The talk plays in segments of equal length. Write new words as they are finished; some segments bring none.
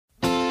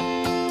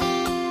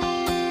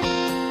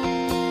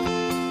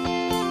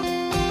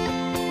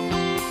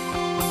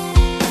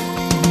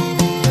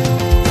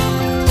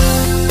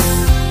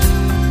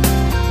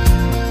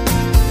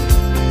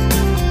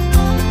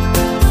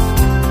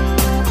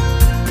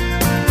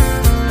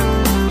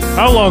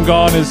How Long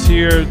Gone is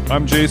here.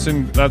 I'm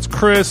Jason. That's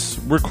Chris,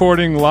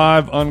 recording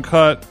live,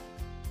 uncut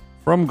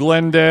from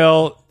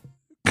Glendale.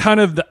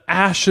 Kind of the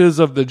ashes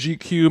of the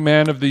GQ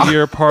Man of the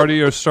Year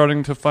party are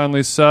starting to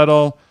finally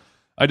settle.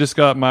 I just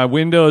got my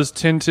windows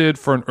tinted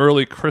for an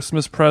early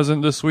Christmas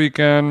present this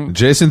weekend.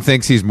 Jason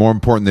thinks he's more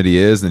important than he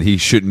is, and he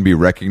shouldn't be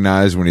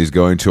recognized when he's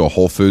going to a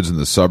Whole Foods in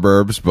the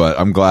suburbs, but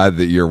I'm glad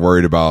that you're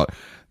worried about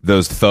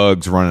those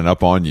thugs running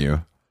up on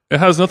you. It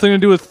has nothing to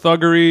do with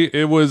thuggery.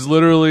 It was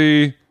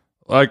literally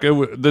like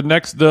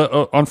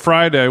on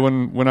Friday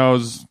when I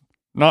was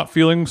not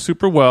feeling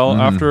super well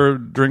after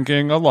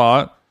drinking a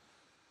lot.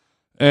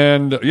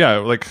 And yeah,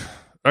 like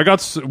we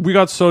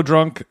got so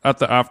drunk at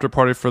the after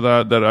party for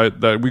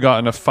that we got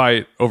in a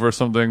fight over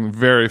something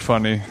very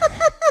funny.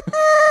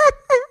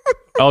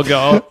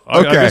 I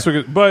guess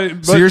we could,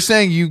 but so you're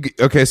saying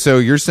so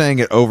you're saying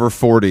at over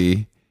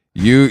 40,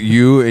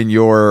 you and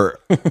your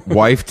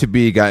wife to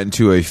be got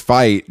into a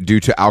fight due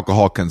to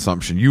alcohol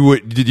consumption.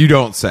 You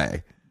don't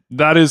say.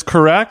 That is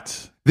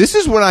correct. This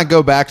is when I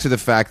go back to the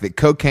fact that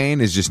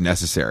cocaine is just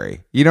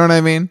necessary. You know what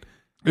I mean?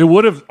 It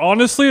would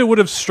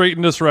have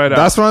straightened us right out.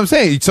 That's what I'm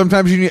saying.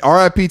 Sometimes you need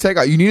RIP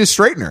takeoff. You need a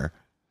straightener.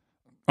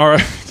 All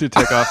right, to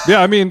take off.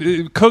 Yeah, I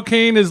mean,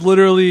 cocaine is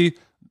literally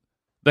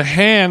the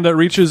hand that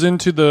reaches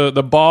into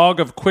the bog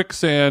of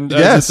quicksand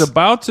as it's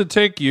about to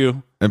take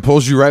you and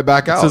pulls you right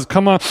back out. It says,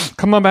 "Come on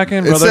back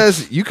in, brother." It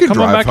says you can come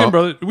on back home. in,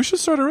 brother. We should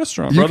start a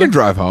restaurant. You brother. can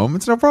drive home.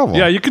 It's no problem.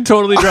 Yeah, you can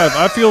totally drive.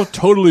 I feel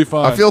totally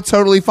fine. I feel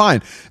totally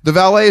fine. The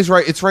valet is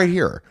right. It's right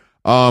here.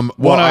 One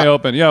eye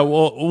open. Yeah,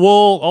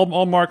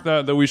 I'll mark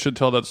that we should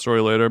tell that story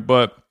later.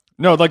 But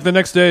no, like the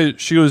next day,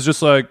 she was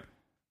just like,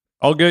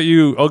 I'll get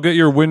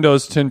your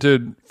windows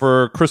tinted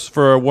for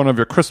one of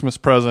your Christmas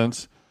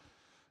presents.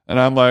 And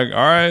I'm like,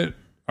 all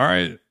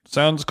right,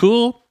 sounds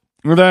cool.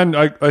 And then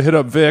I hit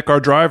up Vic, our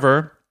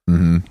driver,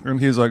 and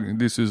he's like,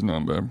 this is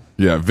not bad.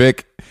 Yeah,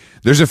 Vic,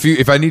 there's a few.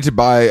 If I need to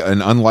buy an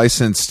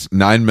unlicensed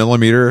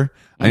 9mm,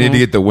 I need to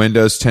get the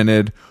windows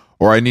tinted,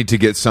 or I need to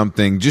get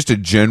something, just a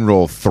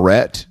general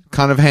threat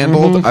kind of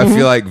handled. I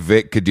feel like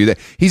Vic could do that.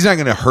 He's not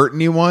going to hurt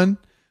anyone.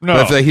 No.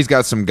 But I feel like he's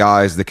got some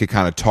guys that could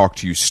kind of talk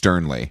to you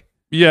sternly.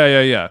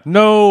 Yeah.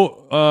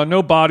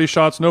 No body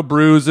shots, no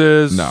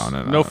bruises.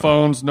 No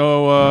phones,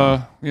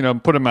 no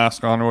put a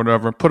mask on or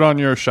whatever. Put on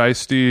your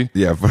shiesty.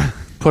 Yeah.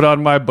 Put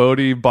on my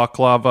Bodhi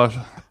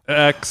Baklava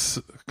X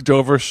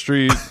Dover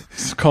Street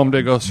Comme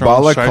des Garçons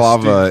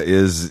Balaclava shiesty.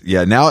 is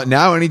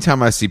now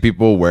anytime I see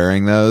people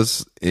wearing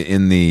those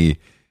in the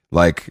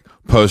like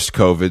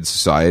post-COVID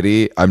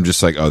society, I'm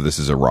just like, oh, this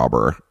is a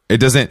robber. It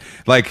doesn't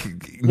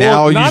like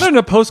now. Well, not in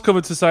a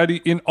post-COVID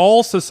society. In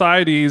all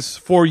societies,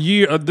 for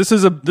years, this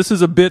is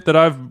a bit that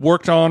I've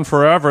worked on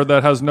forever.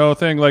 That has no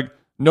thing like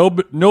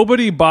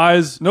nobody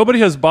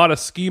has bought a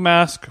ski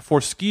mask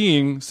for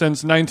skiing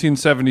since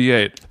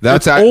 1978.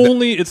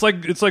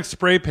 It's like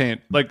spray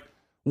paint. Like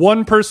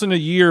one person a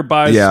year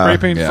buys spray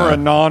paint for a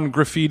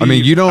non-graffiti. I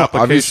mean, you don't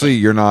application.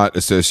 you're not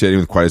associating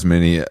with quite as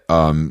many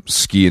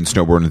ski and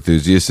snowboard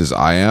enthusiasts as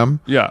I am.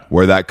 Yeah,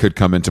 where that could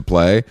come into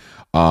play.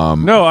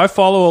 No, I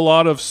follow a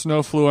lot of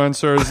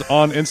snowfluencers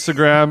on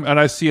Instagram, and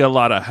I see a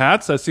lot of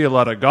hats. I see a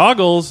lot of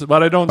goggles,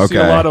 but I don't see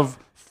a lot of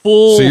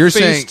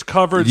full-faced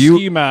covered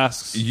ski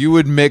masks. You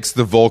would mix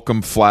the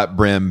Volcom flat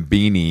brim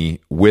beanie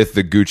with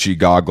the Gucci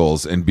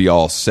goggles and be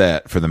all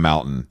set for the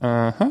mountain.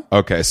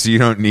 Okay, so you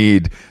don't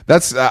need...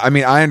 I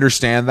mean, I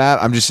understand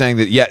that. I'm just saying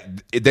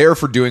that, they're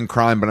for doing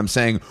crime, but I'm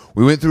saying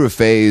we went through a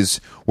phase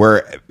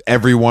where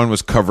everyone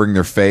was covering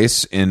their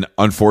face in,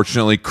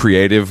 unfortunately,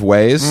 creative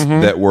ways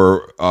that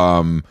were...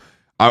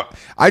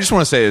 I just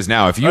want to say this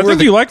now. If you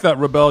you like that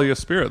rebellious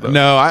spirit, though.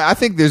 No, I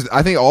think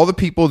all the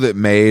people that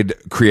made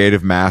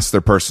creative masks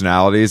their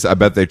personalities, I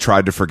bet they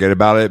tried to forget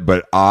about it,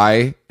 but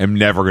I am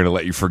never going to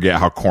let you forget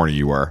how corny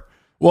you were.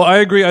 Well, I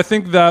agree. I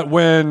think that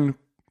when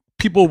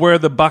people wear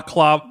the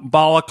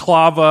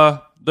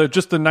balaclava,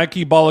 just the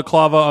Nike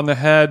balaclava on the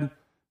head,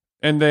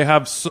 and they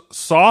have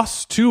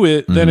sauce to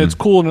it, then it's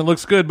cool and it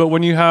looks good. But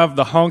when you have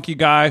the honky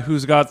guy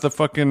who's got the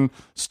fucking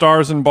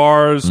stars and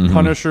bars,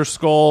 Punisher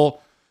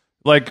skull,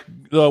 like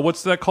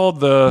what's that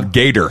called? The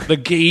gator. The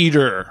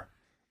gator.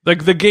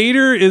 Like the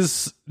gator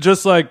is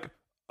just like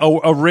a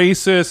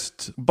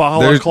racist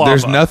balaclava.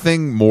 There's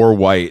nothing more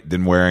white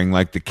than wearing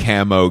like the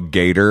camo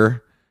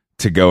gator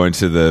to go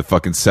into the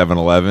fucking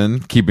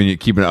 7-Eleven, keeping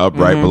it up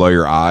right below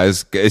your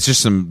eyes. It's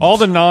just all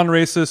the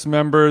non-racist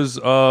members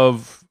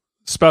of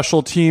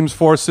Special Teams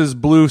Forces,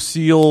 Blue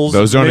SEALs,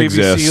 those don't Navy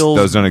exist. SEALs,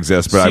 those don't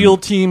exist. But SEAL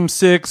Team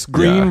 6,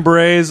 Green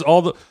Berets,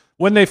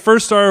 when they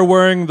first started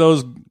wearing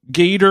those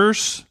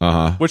Gators,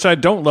 which I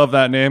don't love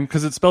that name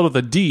because it's spelled with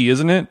a D,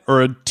 isn't it?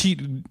 Or a T?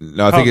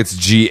 No, I think it's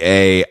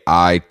GAITER.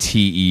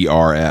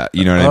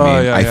 You know what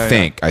I mean?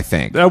 I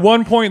think. At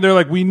one point, they're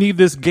like, we need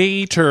this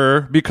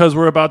Gator because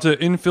we're about to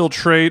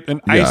infiltrate an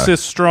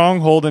ISIS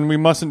stronghold and we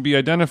mustn't be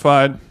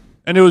identified.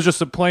 And it was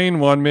just a plain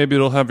one. Maybe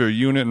it'll have your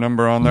unit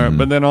number on there.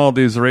 But then all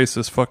these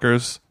racist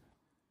fuckers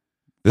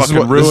This is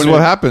fucking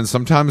what happens.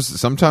 Sometimes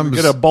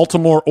get a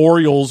Baltimore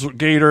Orioles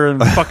gator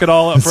and fuck it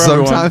all up for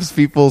everyone. sometimes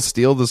people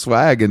steal the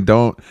swag and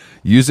don't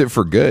use it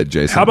for good,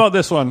 Jason. How about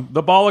this one?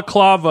 The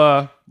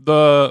balaclava,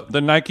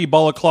 the Nike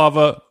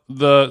balaclava,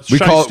 the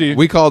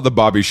we call it the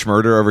Bobby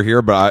Schmurder over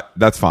here, but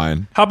that's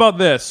fine. How about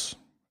this?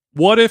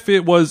 What if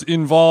it was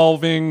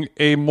involving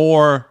a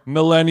more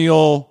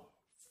millennial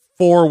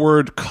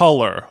forward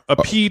color? A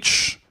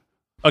peach,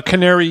 a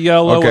canary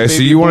yellow. Okay,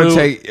 so you want to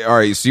take all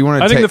right. So you want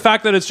to. I think the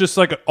fact that it's just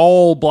like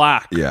all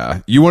black.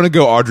 Yeah, you want to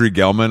go Audrey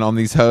Gelman on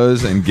these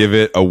hoes and give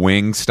it a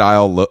wing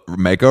style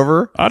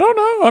makeover. I don't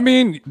know. I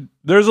mean,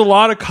 there's a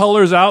lot of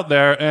colors out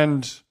there,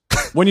 and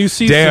when you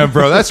see damn,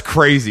 bro, that's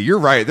crazy. You're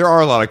right. There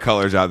are a lot of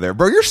colors out there,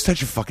 bro. You're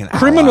such a fucking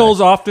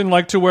criminals often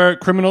like to wear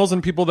criminals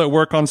and people that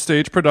work on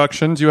stage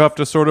productions. You have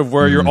to sort of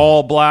wear your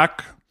all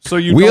black. So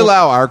we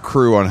allow our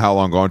crew on How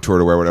Long Gone tour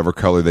to wear whatever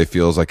color they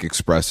feels like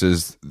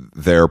expresses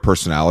their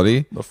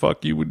personality. The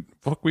fuck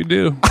we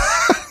do.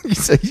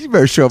 You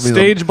better show me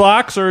stage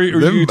blacks or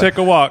you take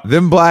a walk.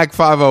 Them black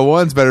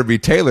 501s better be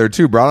tailored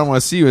too, bro. I don't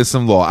want to see you with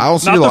some little. I don't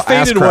see not the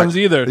faded ones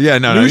either. Yeah,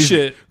 no, new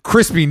shit,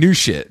 crispy new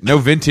shit. No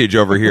vintage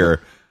over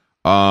here.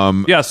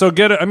 Yeah, so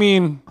get it. I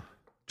mean,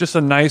 just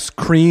a nice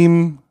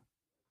cream.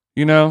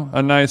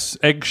 A nice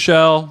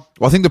eggshell.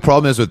 Well, I think the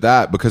problem is with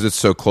that, because it's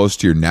so close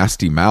to your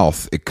nasty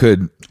mouth, it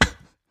could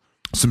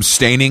some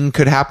staining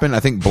could happen. I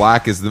think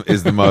black is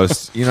the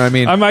most. You know what I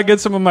mean? I might get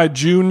some of my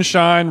June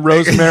Shine,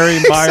 Rosemary,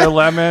 Meyer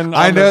Lemon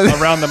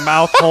around the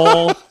mouth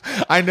hole.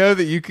 I know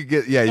that you could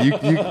get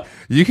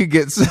you could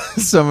get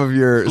some of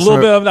your a little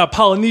bit of that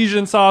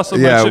Polynesian sauce.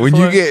 Yeah,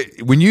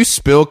 when you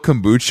spill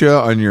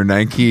kombucha on your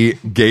Nike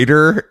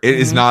Gator, it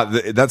is not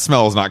that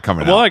smell is not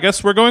coming out. Well, I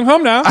guess we're going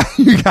home now.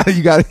 You got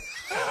it.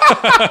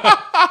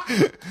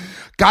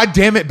 God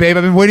damn it, babe!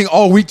 I've been waiting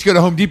all week to go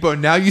to Home Depot.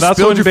 And now you That's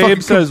spilled when your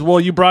babe says, "Well,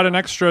 you brought an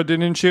extra,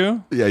 didn't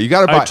you?" Yeah, you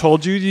got to buy. I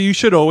told you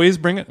should always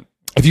bring it.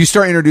 If you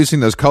start introducing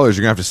those colors,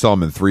 you're gonna have to sell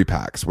them in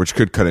 3-packs, which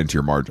could cut into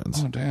your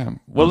margins. Oh damn!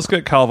 Well, let's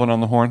get Calvin on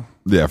the horn.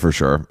 Yeah, for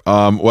sure.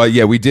 Well,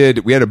 yeah, we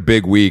had a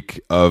big week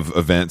of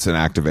events and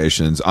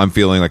activations. I'm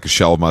feeling like a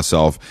shell of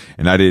myself,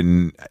 and I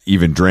didn't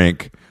even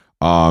drink.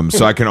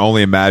 So I can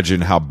only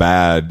imagine how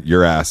bad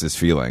your ass is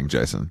feeling,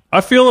 Jason.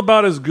 I feel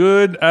about as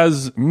good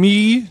as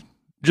me.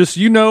 Just,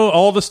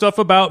 all the stuff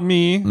about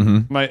me,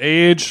 my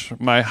age,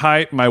 my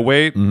height, my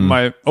weight,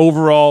 my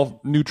overall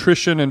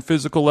nutrition and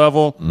physical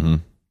level.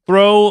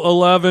 Throw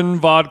 11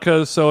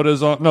 vodka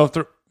sodas on. No,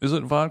 is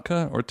it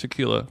vodka or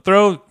tequila?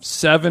 Throw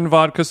 7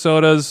 vodka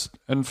sodas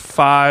and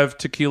 5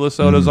 tequila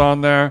sodas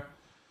on there.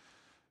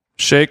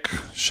 Shake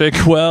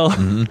well.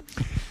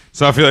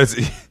 So I feel like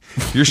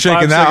you're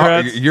shaking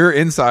that. Your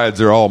insides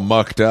are all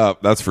mucked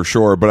up. That's for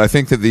sure. But I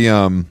think that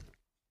the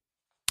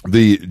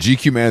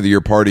GQ Man of the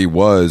Year party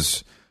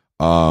was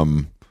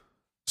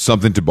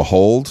something to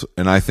behold,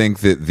 and I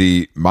think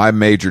that my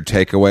major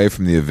takeaway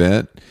from the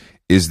event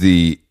is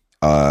the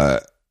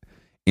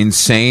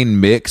insane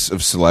mix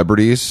of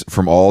celebrities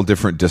from all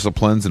different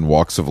disciplines and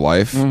walks of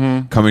life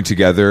coming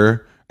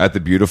together at the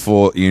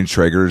beautiful Ian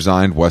Schrager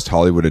designed West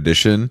Hollywood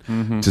edition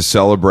to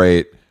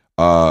celebrate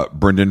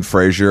Brendan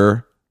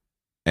Fraser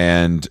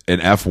and an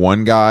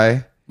F1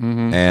 guy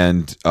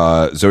and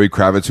Zoe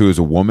Kravitz, who is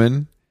a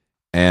woman,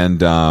 and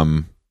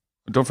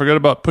don't forget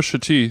about Pusha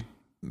T.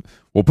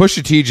 Well,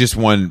 Pusha T just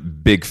won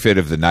Big Fit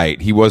of the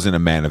Night. He wasn't a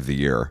Man of the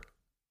Year.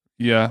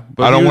 Yeah,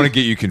 but I don't want to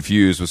get you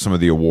confused with some of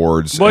the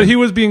awards. But he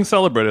was being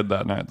celebrated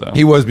that night, though.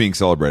 He was being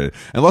celebrated.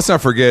 And let's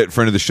not forget,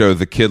 friend of the show,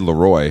 the Kid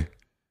Laroi.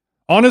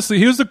 Honestly,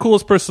 he was the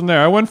coolest person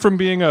there. I went from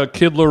being a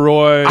Kid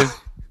Laroi,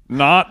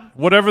 not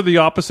whatever the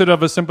opposite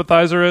of a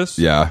sympathizer is.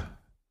 Yeah.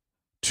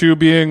 To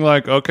being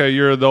like, okay,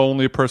 you're the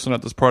only person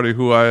at this party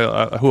who I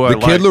like.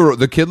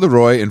 The Kid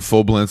Laroi in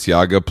full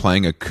Balenciaga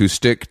playing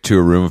acoustic to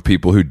a room of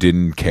people who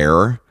didn't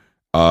care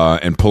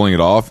and pulling it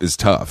off is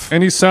tough.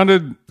 And he had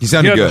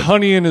good.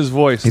 Honey in his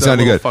voice. He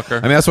sounded good. Fucker.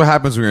 I mean, that's what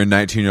happens when you're a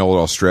 19-year-old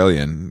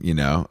Australian,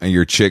 and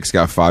your chick's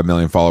got 5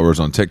 million followers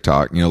on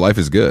TikTok. Life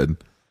is good.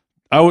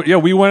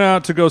 We went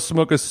out to go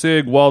smoke a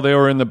cig while they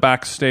were in the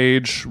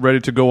backstage, ready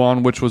to go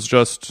on, which was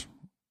just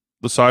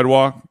the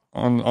sidewalk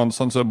on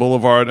Sunset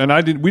Boulevard, and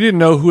we didn't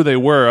know who they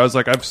were. I was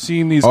like, I've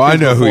seen these. Oh, I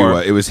know before. who he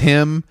was. It was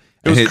him.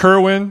 It was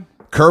Kerwin.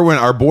 Kerwin,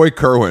 our boy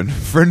Kerwin,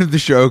 friend of the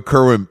show.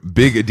 Kerwin,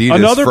 big Adidas.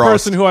 Another Frost.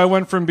 person who I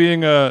went from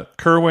being a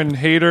Kerwin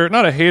hater,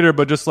 not a hater,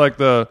 but just like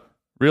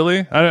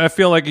really. I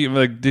feel like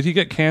did he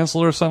get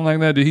canceled or something like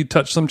that? Did he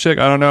touch some chick?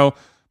 I don't know,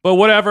 but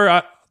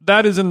whatever.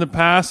 That is in the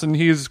past, and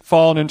he's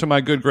fallen into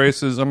my good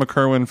graces. I'm a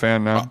Kerwin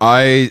fan now.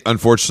 I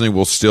unfortunately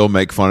will still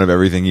make fun of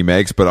everything he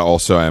makes, but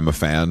also I am a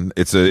fan.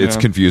 It's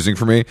confusing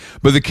for me.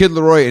 But the Kid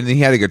Laroi, and he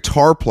had a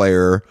guitar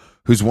player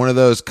who's one of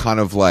those kind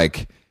of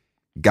like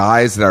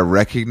guys that I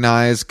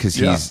recognize because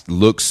he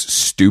looks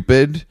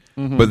stupid,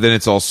 but then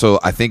it's also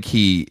I think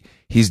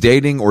he's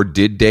dating or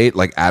did date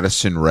like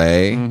Addison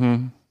Rae,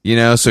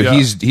 so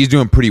he's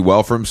doing pretty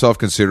well for himself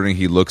considering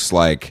he looks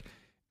like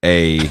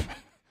a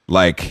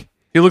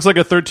He looks like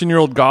a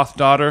 13-year-old goth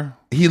daughter.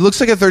 He looks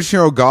like a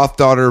 13-year-old goth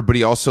daughter, but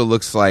he also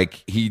looks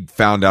like he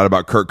found out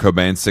about Kurt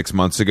Cobain 6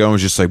 months ago and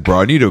was just like,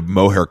 bro, I need a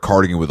mohair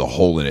cardigan with a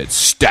hole in it.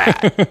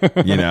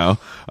 Stat. You know?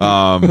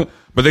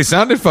 But they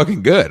sounded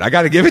fucking good. I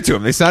got to give it to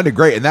them. They sounded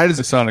great. And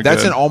that's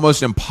good. an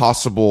almost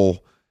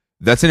impossible,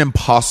 that's an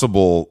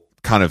impossible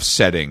kind of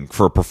setting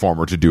for a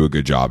performer to do a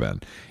good job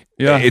in.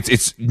 Yeah.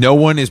 It's no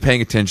one is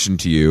paying attention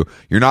to you.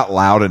 You're not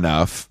loud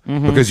enough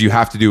because you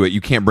have to do it. You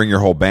can't bring your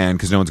whole band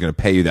because no one's going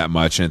to pay you that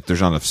much and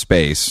there's not enough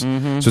space. So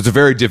it's a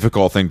very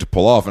difficult thing to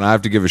pull off. And I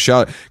have to give a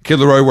shout. Kid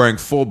Laroi wearing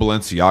full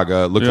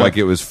Balenciaga looked like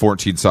it was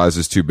 14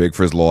 sizes too big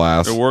for his little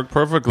ass. It worked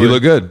perfectly. He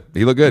looked good.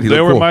 He looked They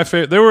looked were cool. my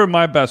favorite. They were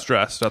my best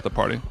dressed at the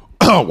party.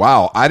 Oh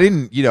wow. I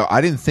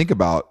didn't think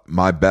about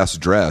my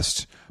best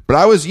dressed, but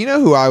I was,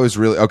 who I was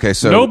really, okay.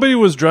 So Nobody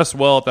was dressed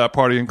well at that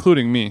party,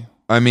 including me.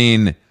 I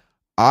mean,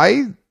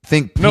 I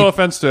think no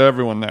offense to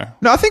everyone there.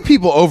 No, I think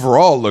people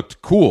overall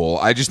looked cool.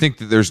 I just think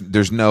that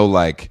there's no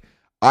like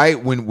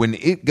when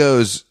it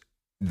goes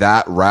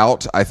that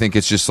route, I think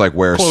it's just like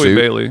wear a Chloe suit.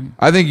 Bailey.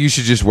 I think you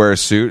should just wear a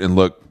suit and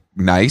look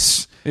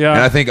nice. Yeah.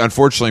 And I think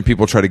unfortunately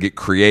people try to get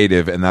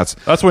creative and that's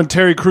when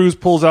Terry Crews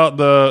pulls out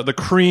the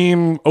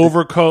cream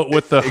overcoat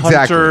with the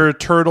hunter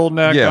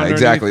turtleneck. Yeah, underneath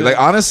exactly. it. Like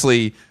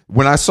honestly,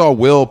 when I saw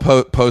Will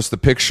post the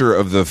picture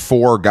of the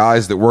 4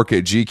 guys that work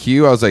at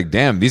GQ, I was like,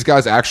 damn, these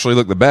guys actually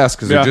look the best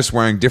because they're just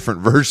wearing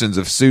different versions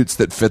of suits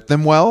that fit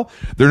them well.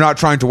 They're not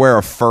trying to wear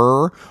a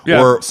fur.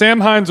 Yeah, or Sam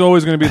Hines is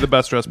always going to be the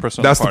best dressed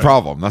person. That's on the the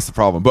party. problem. That's the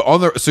problem.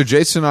 But so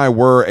Jason and I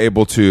were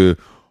able to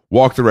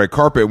walk the red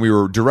carpet, and we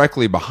were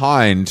directly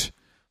behind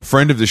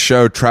friend of the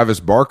show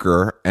Travis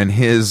Barker and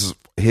his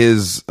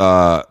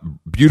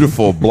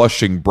beautiful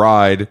blushing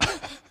bride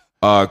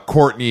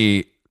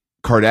Kourtney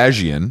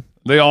Kardashian.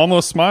 They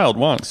almost smiled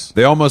once.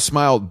 They almost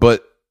smiled,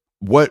 but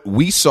what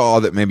we saw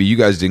that maybe you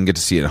guys didn't get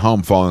to see at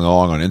home following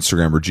along on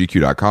Instagram or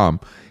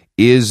GQ.com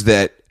is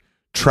that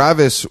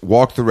Travis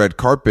walked the red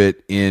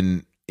carpet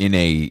in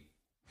a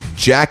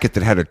jacket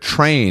that had a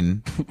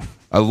train,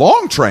 a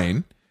long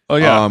train. Oh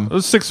yeah, it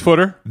was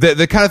 6-footer.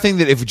 The kind of thing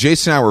that if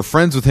Jason and I were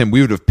friends with him,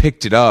 we would have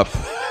picked it up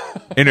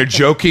in a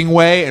joking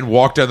way and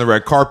walked down the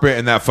red carpet,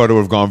 and that photo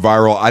would have gone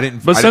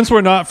viral. But since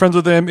we're not friends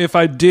with him, if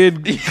I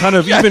did kind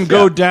of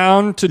go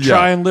down to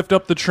try and lift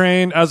up the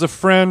train as a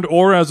friend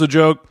or as a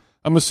joke,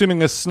 I'm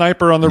assuming a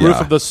sniper on the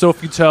roof of the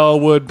Sofitel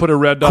would put a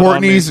red dot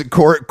on me.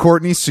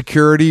 Courtney's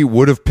security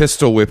would have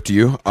pistol whipped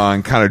you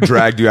and kind of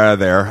dragged you out of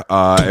there,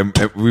 and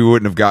we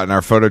wouldn't have gotten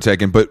our photo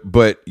taken.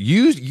 But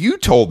you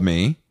told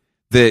me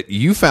that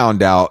you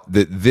found out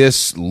that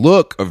this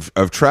look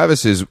of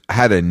Travis's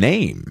had a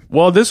name.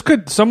 Well,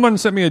 someone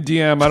sent me a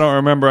DM. I don't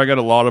remember. I got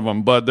a lot of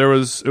them, but it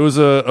was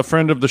a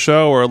friend of the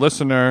show or a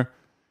listener,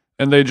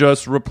 and they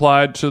just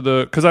replied to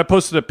because I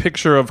posted a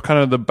picture of kind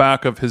of the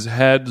back of his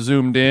head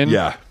zoomed in.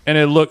 Yeah. And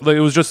it looked like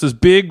it was just this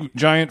big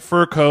giant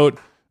fur coat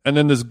and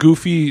then this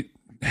goofy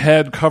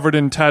head covered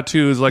in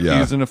tattoos like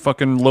he's in a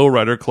fucking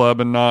lowrider club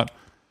and not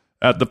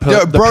at the bro,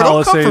 don't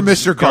come Palisades for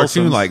Mr.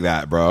 Cartoon Gelsons. like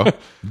that, bro.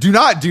 Do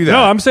not do that.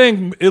 No, I'm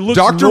saying it looks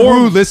Dr.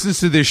 normal. Wu listens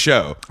to this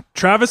show.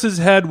 Travis's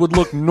head would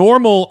look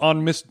normal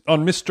on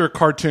Mr.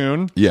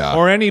 Cartoon,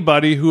 or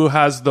anybody who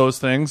has those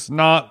things,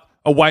 not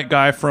a white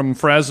guy from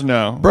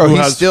Fresno. Bro, who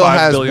he still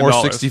has $5 billion. more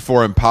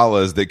 64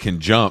 Impalas that can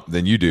jump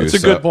than you do. That's a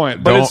good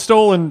point, but it's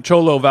stolen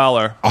Cholo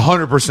valor.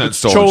 100%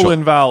 stolen.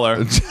 Cholin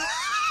valor.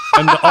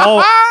 And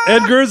all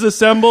Edgar's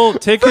assemble,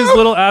 take his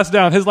little ass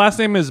down. His last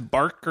name is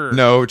Barker.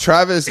 No,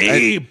 Travis.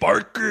 Hey,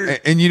 Barker.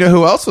 And you know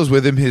who else was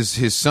with him?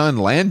 His son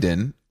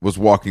Landon was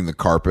walking the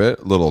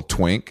carpet, little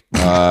twink.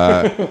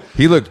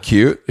 He looked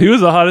cute. He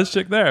was the hottest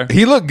chick there.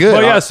 He looked good.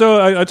 Well, yeah,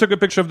 so I took a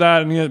picture of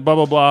that and he had blah,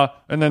 blah, blah.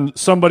 And then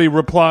somebody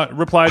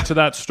replied to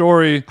that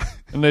story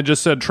and they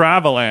just said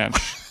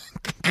Travelanche.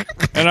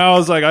 And I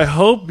was like, I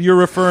hope you're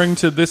referring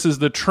to this is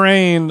the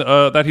train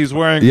that he's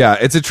wearing. Yeah,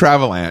 it's a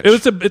Travelanche.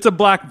 It's a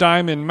black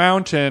diamond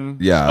mountain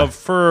of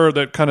fur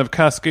that kind of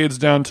cascades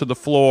down to the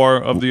floor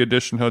of the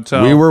Edition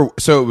Hotel.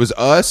 So it was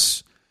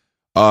us,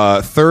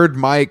 Third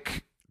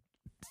Mike,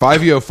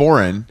 5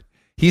 Foreign.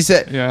 He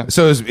said,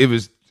 so it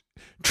was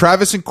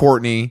Travis and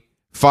Courtney,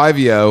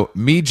 5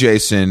 me,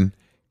 Jason,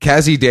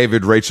 Kazzy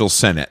David, Rachel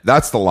Sennett.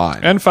 That's the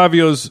line. And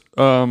Fabio's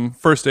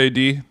first AD.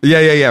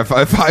 Yeah.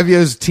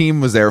 5's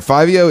team was there.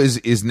 5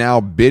 is now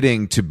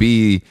bidding to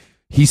be.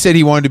 He said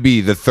he wanted to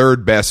be the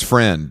third best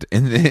friend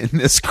in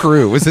this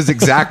crew. Was his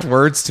exact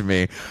words to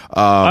me.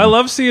 I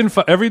love seeing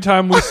every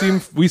time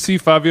we see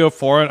Fabio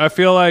Foreign. I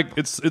feel like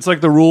it's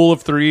like the rule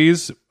of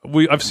threes.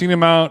 I've seen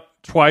him out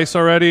twice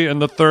already,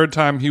 and the third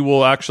time he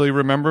will actually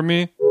remember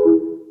me.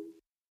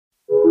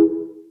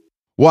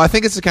 Well, I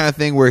think it's the kind of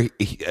thing where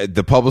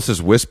the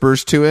publicist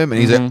whispers to him, and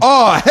he's like,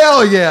 "Oh,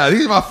 hell yeah,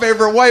 these are my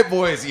favorite white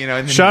boys." You know.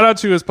 And shout out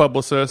to his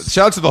publicist.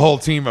 Shout out to the whole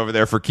team over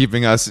there for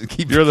keeping us.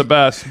 You're the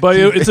best. But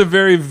it's a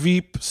very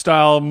Veep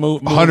style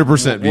move.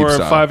 100% Veep where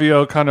style.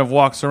 5 kind of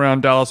walks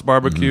around Dallas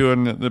barbecue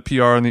and the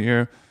PR in the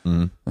ear.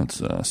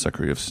 That's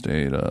Secretary of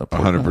State.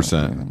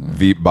 100%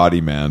 Veep body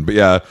man. But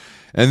yeah,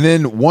 and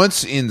then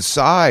once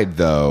inside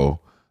though.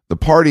 The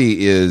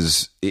party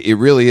is, it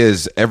really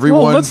is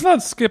everyone. Well, let's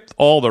not skip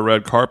all the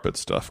red carpet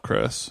stuff,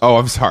 Chris. Oh,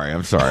 I'm sorry.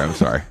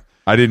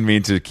 I didn't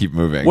mean to keep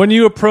moving. When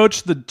you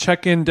approach the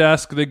check-in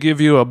desk, they give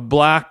you a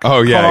black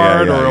Oh, yeah,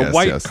 card yeah, yeah, or a yes,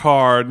 white yes.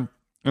 card,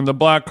 and the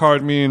black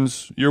card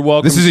means you're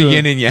welcome. This is a to,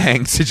 yin and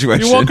yang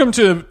situation. You're welcome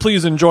to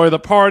please enjoy the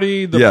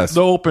party, Yes.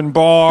 the open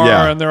bar,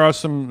 Yeah. and there are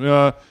some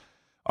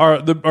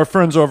our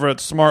friends over at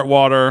Smart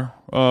Water.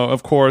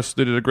 Of course,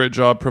 they did a great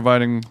job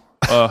providing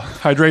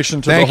hydration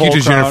to the Thank whole you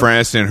to crowd. Jennifer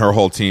Aniston and her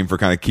whole team for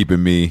kind of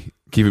keeping me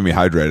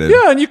hydrated.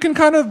 Yeah, and you can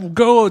kind of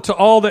go to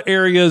all the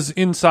areas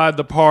inside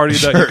the party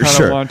that you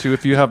kind of want to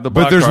if you have the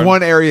black But there's card.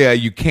 one area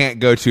you can't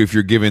go to if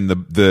you're given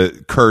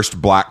the cursed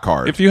black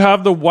card. If you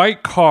have the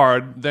white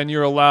card, then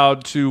you're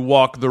allowed to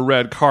walk the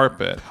red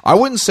carpet. I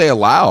wouldn't say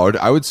allowed.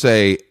 I would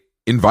say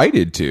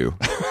invited to.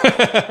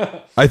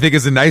 I think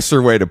is a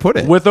nicer way to put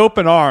it. With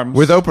open arms.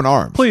 With open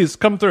arms. Please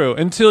come through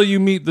until you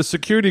meet the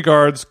security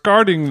guards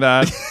guarding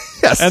that.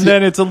 Yes. And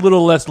then it's a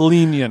little less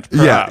lenient,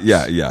 perhaps.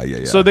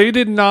 Yeah. So they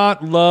did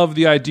not love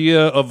the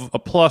idea of a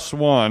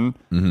 +1.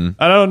 Mm-hmm.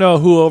 I don't know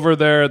who over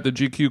there at the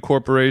GQ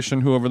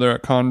Corporation, who over there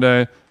at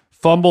Conde,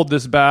 fumbled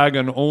this bag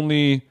and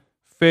only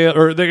failed,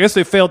 or I guess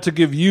they failed to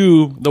give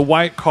you the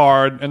white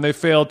card, and they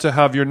failed to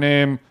have your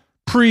name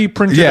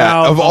pre-printed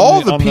out. Of on all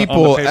the, the on the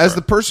people, paper. as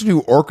the person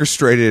who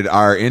orchestrated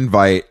our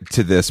invite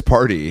to this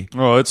party,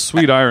 Oh, it's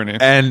sweet irony.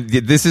 and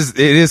it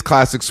is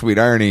classic sweet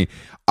irony.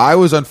 I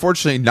was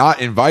unfortunately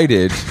not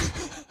invited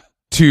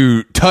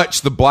to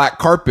touch the black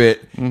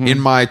carpet in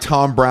my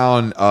Tom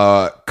Brown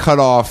cut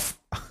off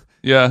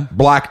Yeah.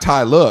 black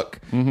tie look,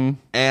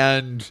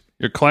 and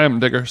You're clam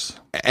diggers.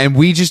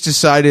 we just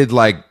decided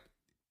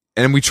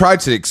and we tried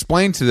to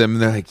explain to them,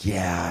 and they're like,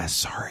 "Yeah,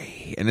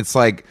 sorry," and it's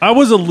like. I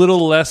was a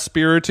little less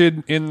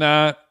spirited in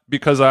that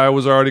because I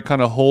was already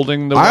kind of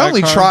holding the I white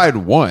only card. tried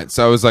once.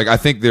 I was like, I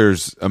think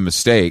there's a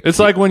mistake. It's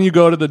like when you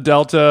go to the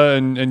Delta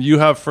and you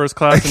have first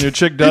class and your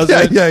chick does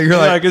Yeah, it. yeah, you're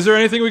like, is there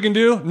anything we can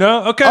do?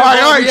 No? Okay. All right,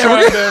 well, all right, we yeah, tried,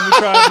 we're- man. We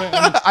tried,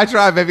 man. I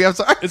tried, baby. I'm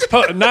sorry. It's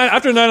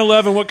after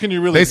 9/11, what can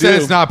you really They do? said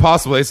it's not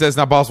possible. They said it's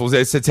not possible.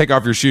 They said take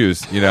off your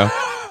shoes.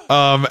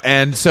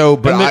 And so,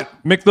 but And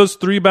make those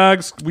 3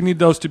 bags. We need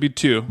those to be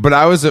 2.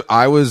 I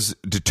was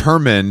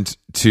determined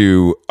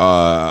to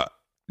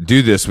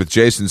do this with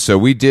Jason. So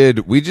we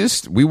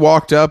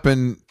walked up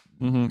and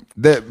the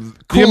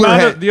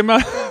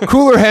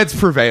cooler heads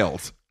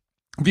prevailed.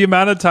 The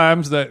amount of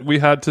times that we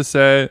had to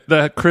say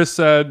that Chris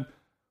said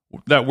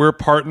that we're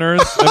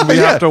partners and we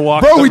have to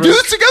walk. Bro, the we red, do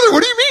this together.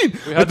 What do you mean?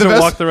 We had to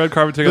walk the red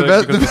carpet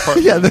together because we're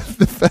partners. Yeah,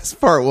 the best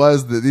part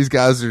was that these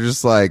guys are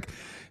just like,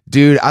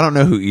 dude, I don't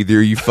know who either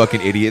of you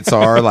fucking idiots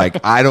are.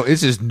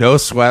 It's just no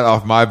sweat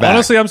off my back.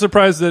 Honestly, I'm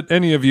surprised that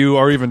any of you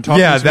are even talking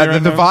Yeah, to me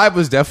right the now. vibe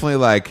was definitely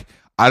like,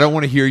 I don't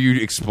want to hear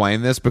you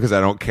explain this because I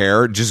don't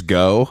care. Just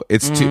go.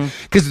 It's too,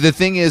 because the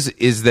thing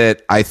is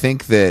that I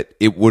think that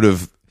it would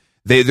have,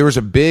 there was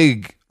a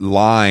big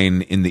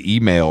line in the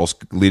emails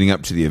leading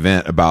up to the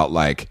event about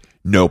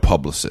no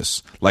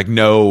publicists,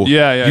 no, you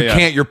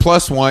can't, you're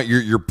 +1,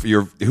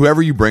 you're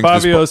whoever you bring to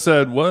this Fabio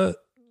said, what?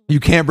 you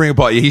can't bring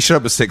a he showed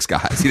up with 6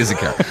 guys. He doesn't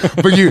care.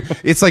 But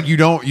it's like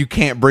you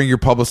can't bring your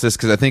publicist,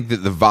 because I think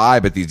that the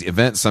vibe at these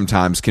events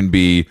sometimes can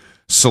be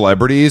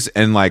celebrities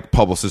and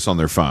publicists on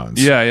their phones.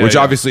 Which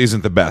obviously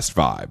isn't the best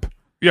vibe.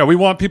 Yeah, we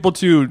want people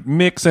to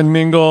mix and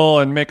mingle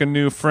and make a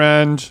new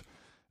friend.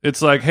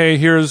 It's like, hey,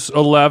 here's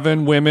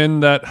 11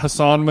 women that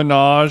Hassan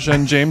Minaj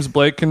and James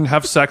Blake can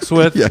have sex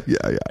with. Yeah.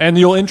 And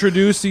you'll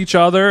introduce each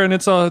other, and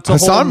it's a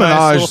whole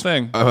nice little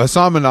thing.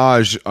 Hassan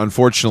Minaj,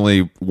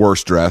 unfortunately,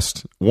 worst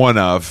dressed. One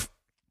of.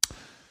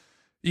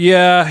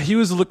 Yeah, he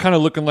was kind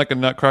of looking like a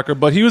nutcracker,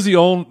 but he was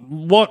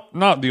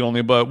not the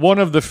only, but one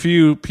of the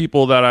few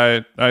people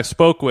that I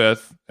spoke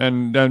with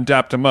and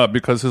dapped him up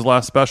because his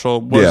last special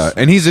was. Yeah,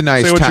 and he's a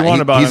nice, say what you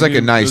want about he's him. like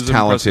a nice, It was an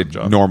talented,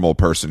 impressive job. normal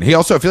person. He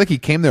also, I feel like he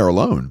came there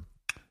alone,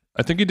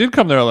 I think he did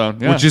come there alone.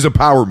 Yeah, which is a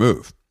power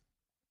move.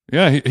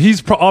 yeah.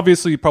 He's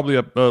obviously probably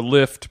a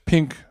Lyft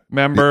Pink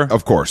member.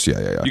 Of course,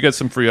 yeah. You get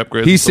some free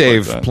upgrades. He and stuff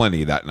saved like that.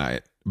 plenty that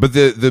night. But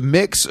the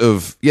mix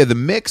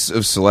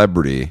of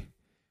celebrity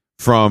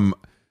from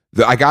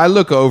I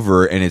look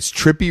over and it's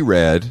Trippie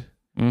Redd,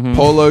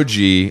 Polo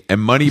G, and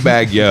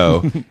Moneybag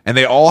Yo, and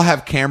they all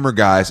have camera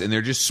guys and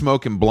they're just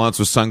smoking blunts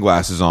with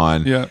sunglasses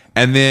on. Yeah.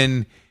 And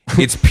then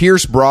it's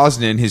Pierce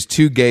Brosnan, his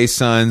 2 gay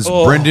sons,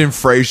 Brendan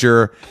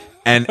Fraser,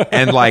 and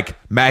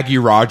Maggie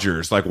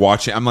Rogers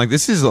watching. I'm like,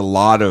 this is a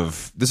lot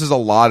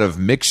of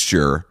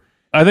mixture.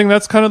 I think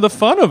that's kind of the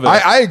fun of it.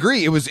 I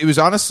agree. It was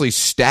honestly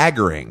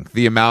staggering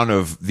the amount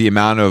of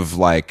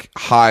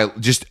high,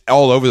 just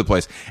all over the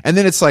place. And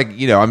then it's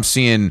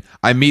I'm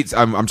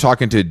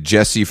talking to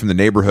Jesse from the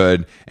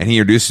neighborhood, and he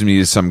introduces me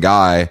to some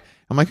guy.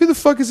 I'm like, who the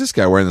fuck is this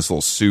guy wearing this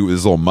little suit with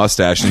his little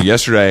mustache? And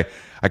yesterday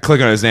I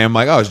click on his name. I'm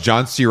like, oh, it's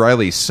John C.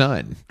 Reilly's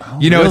son.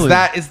 Really?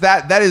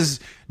 That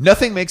is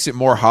nothing makes it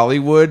more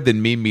Hollywood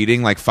than me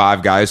meeting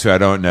 5 guys who I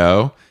don't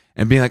know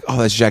and being like, oh,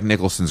 that's Jack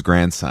Nicholson's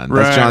grandson.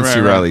 That's John C.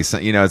 Reilly's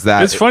son. It's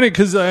that. It's funny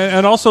because,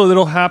 and also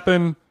it'll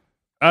happen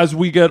as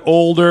we get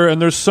older,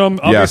 and there's some,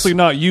 obviously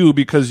not you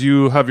because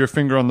you have your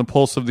finger on the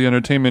pulse of the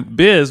entertainment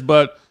biz,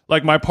 but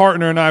like my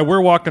partner and I,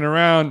 we're walking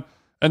around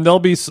and they'll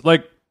be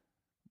like,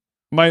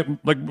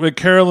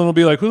 Carolyn will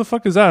be like, who the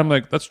fuck is that? I'm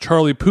like, that's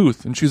Charlie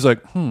Puth. And she's like,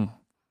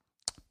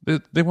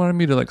 They wanted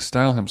me to like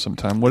style him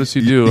sometime. What does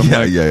he do? I'm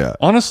like,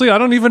 honestly, I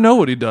don't even know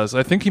what he does.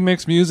 I think he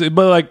makes music,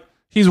 but like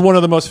he's one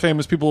of the most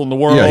famous people in the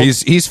world. Yeah,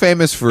 he's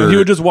famous for. And he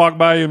would just walk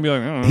by you and be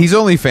like, I don't know. He's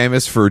only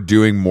famous for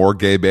doing more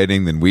gay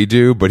baiting than we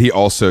do, but he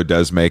also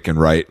does make and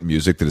write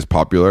music that is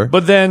popular.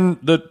 But then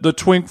the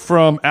twink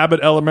from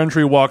Abbott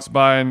Elementary walks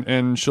by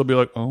and she'll be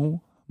like,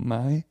 oh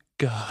my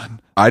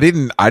God. I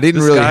didn't This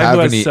really guy have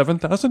who has any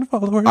 7,000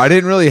 followers. I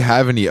didn't really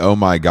have any oh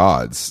my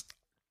gods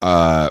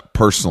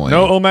personally.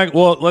 No, oh my.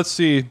 Well, let's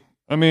see.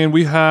 I mean,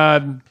 we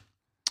had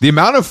the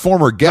amount of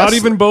former guests. not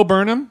even Bo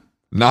Burnham.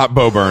 Not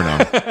Bo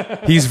Burnham.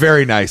 He's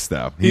very nice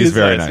though. He's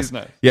very nice. He's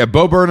nice. Yeah,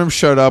 Bo Burnham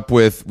showed up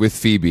with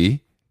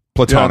Phoebe,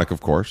 platonic, of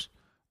course.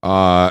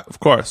 Of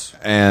course.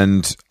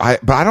 But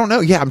I don't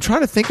know. Yeah, I'm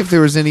trying to think if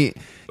there was any.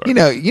 You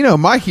know,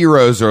 my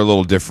heroes are a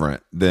little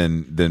different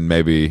than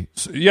maybe.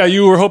 Yeah,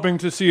 you were hoping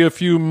to see a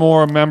few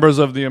more members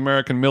of the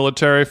American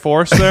military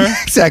force there.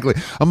 Exactly.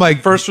 I'm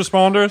like first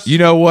responders. You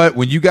know what?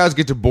 When you guys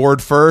get to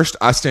board first,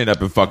 I stand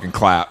up and fucking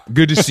clap.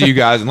 Good to see you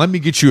guys, and let me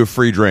get you a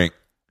free drink.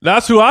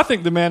 That's who I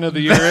think the man of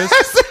the year is.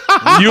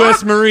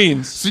 U.S.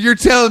 Marines. So you're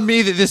telling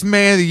me that this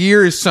man of the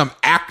year is some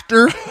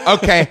actor?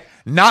 Okay.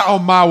 Not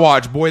on my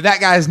watch, boy.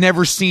 That guy's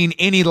never seen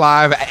any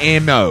live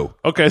ammo.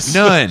 Okay.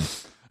 None.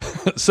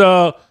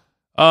 So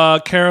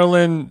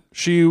Carolyn,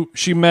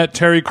 she met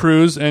Terry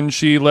Crews and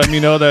she let me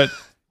know that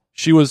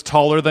she was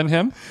taller than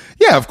him.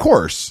 Yeah, of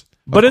course.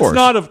 But it's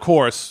not of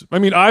course. I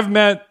mean,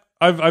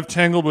 I've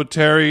tangled with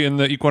Terry in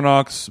the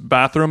Equinox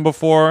bathroom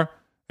before,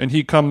 and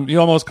he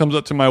almost comes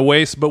up to my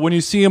waist, but when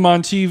you see him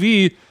on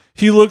TV,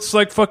 he looks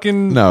like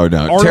fucking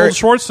Arnold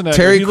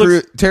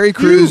Schwarzenegger.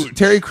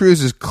 Terry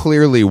Crews is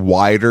clearly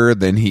wider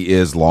than he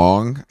is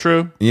long.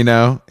 True. You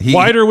know,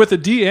 wider with a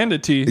D and a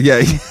T.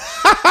 Yeah.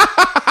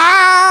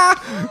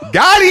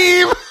 Got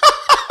him.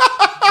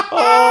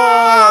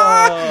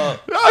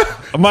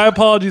 My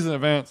apologies in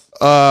advance.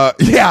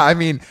 Yeah, I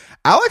mean,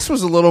 Alex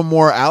was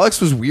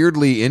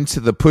weirdly into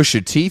the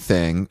Pusha T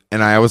thing,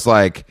 and I was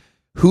like,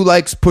 who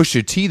likes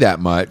Pusha T that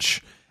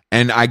much?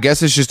 And I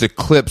guess it's just a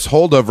Clips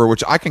holdover,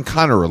 which I can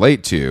kind of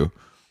relate to.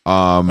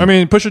 I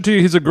mean, Pusha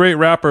T, he's a great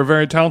rapper,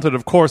 very talented,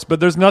 of course,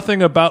 but there's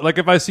nothing about, like,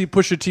 if I see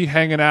Pusha T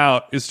hanging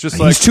out, it's just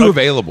like... He's too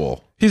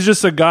available. He's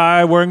just a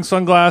guy wearing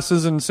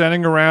sunglasses and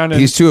standing around. And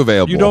he's too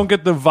available. You don't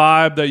get the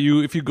vibe that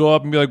if you go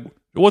up and be like,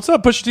 what's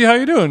up, Pusha T, how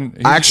you doing?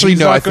 He's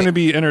not going to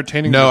be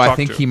entertaining. No, I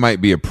think he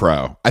might be a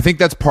pro. I think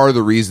that's part of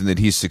the reason that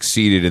he's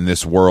succeeded in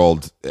this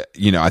world.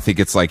 You know, I think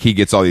it's like he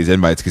gets all these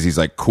invites because he's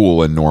like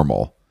cool and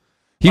normal.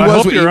 He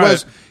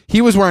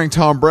was wearing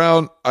Tom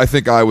Brown. I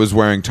think I was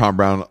wearing Tom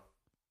Brown.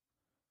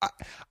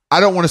 I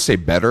don't want to say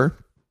better.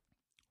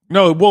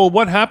 No, well,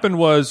 what happened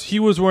was he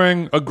was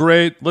wearing a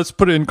great, let's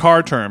put it in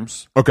car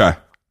terms. Okay.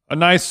 A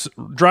nice,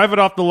 drive it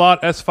off the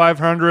lot,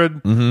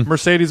 S500,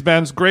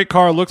 Mercedes-Benz, great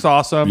car, looks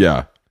awesome.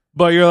 Yeah.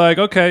 But you're like,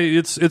 okay,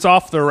 it's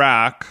off the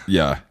rack.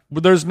 Yeah.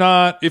 But there's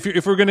not, if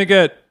we're going to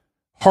get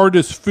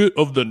hardest fit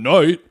of the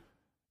night,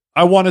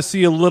 I want to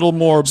see a little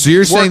more. So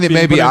you're saying that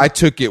maybe I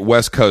took it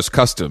West Coast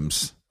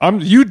Customs.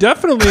 You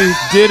definitely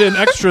did an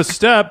extra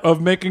step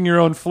of making your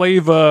own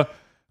flavor,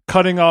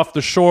 cutting off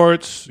the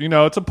shorts. You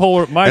know, it's a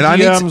polar. My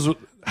DMs,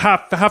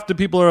 half the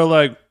people are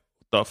like,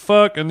 the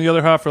fuck? And the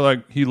other half are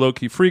like, he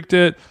low-key freaked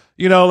it.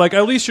 You know, like,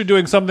 at least you're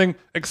doing something,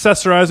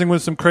 accessorizing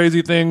with some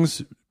crazy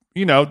things.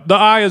 You know, the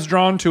eye is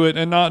drawn to it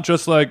and not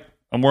just like,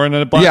 I'm wearing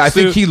a black suit. Yeah, I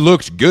think he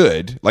looked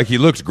good. Like, he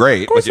looked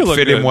great. Of course like, he it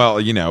fit good. him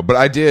well, you know. But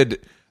I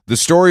did... The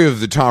story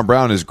of the Tom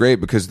Brown is great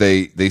because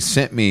they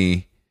sent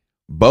me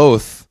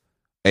both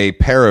a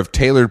pair of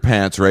tailored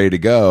pants ready to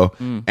go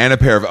and a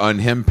pair of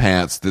unhemmed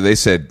pants that they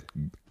said,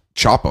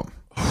 chop them.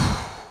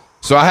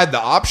 So I had the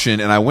option,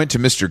 and I went to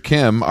Mr.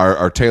 Kim,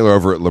 our tailor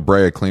over at La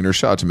Brea Cleaner.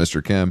 Shout out to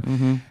Mr.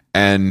 Kim.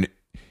 And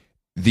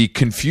the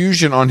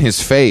confusion on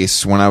his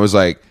face when I was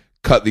like,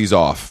 cut these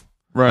off.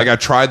 Right. Like, I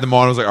tried them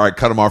on. I was like, all right,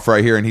 cut them off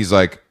right here. And he's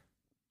like,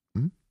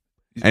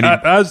 and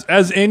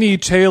as any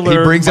tailor,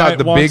 he brings out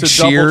the big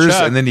shears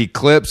check. And then he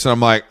clips, and I'm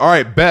like, all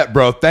right, bet,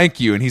 bro,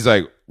 thank you. And he's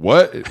like,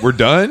 what? We're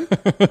done?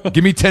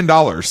 Give me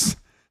 $10.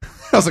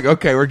 I was like,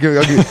 okay, we're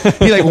giving.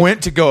 He like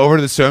went to go over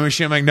to the sewing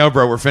machine. I'm like, no,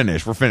 bro, we're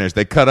finished.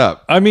 They cut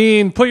up. I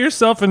mean, put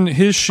yourself in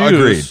his shoes.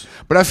 Agreed.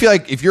 But I feel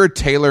like if you're a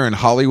tailor in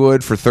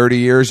Hollywood for 30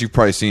 years, you've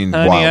probably seen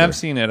Wilder. I've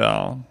seen it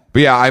all.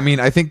 But yeah, I mean,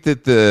 I think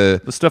that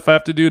the stuff I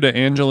have to do to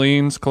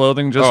Angeline's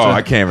clothing just to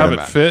I can't have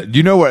it fit. Do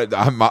you know what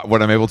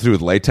I'm able to do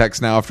with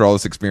latex now after all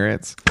this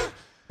experience?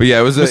 But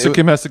yeah, Mr.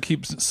 Kim has to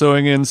keep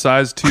sewing in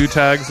size 2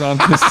 tags on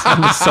the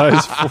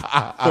size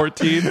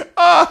 14.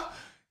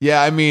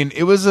 Yeah, I mean,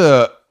 it was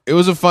a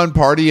fun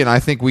party, and I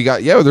think we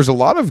got there's a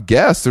lot of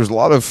guests. There's a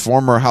lot of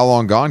former How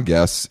Long Gone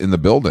guests in the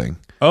building.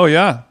 Oh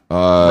yeah,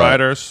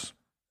 writers,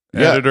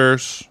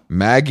 editors.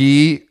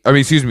 Maggie. I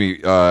mean, excuse me.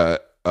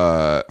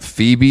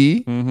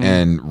 Phoebe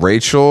and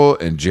Rachel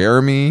and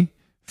Jeremy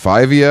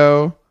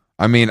Fivio.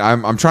 I mean,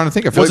 I'm trying to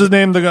think. What's his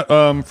name? The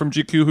guy from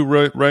GQ who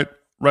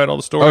write all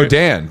the stories. Oh,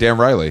 Dan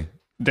Riley.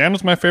 Dan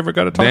was my favorite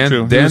guy to talk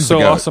to. He Dan's was so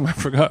the goat. awesome. I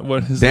forgot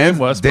what his name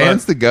was.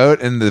 Dan's the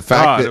goat, and the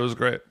fact that it was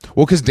great.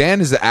 Well, because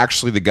Dan is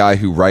actually the guy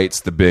who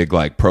writes the big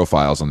like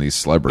profiles on these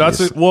celebrities.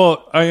 That's it.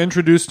 Well, I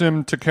introduced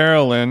him to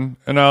Carolyn,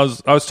 and I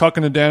was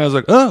talking to Dan. I was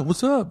like, "Oh,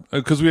 what's up?"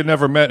 Because we had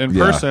never met in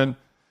person,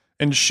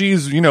 and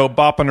she's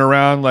bopping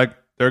around like,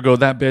 "There go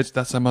that bitch.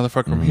 That's that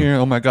motherfucker from here.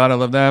 Oh my god, I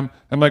love them."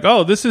 I'm like,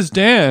 "Oh, this is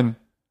Dan,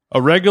 a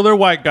regular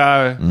white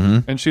guy,"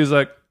 and she's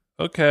like,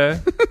 "Okay,"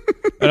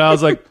 and I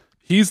was like,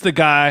 "He's the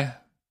guy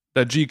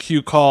that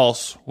GQ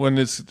calls when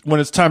it's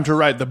time to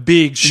write the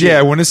big shit."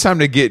 Yeah, when it's time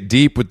to get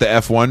deep with the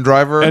F1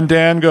 driver. And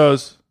Dan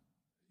goes,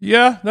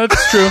 "Yeah,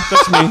 that's true.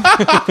 That's me."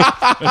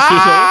 And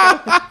she's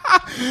like,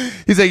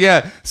 He's like,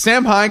 "Yeah,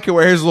 Sam Hine can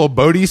wear his little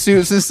Bodie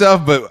suits and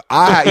stuff, but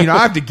I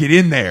have to get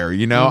in there.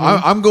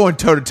 I'm going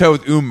toe to toe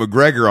with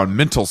McGregor on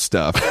mental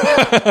stuff.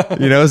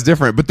 It's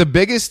different. But the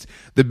biggest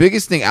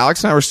thing,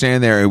 Alex and I were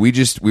standing there, and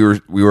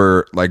we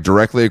were like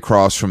directly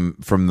across from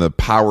the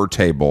power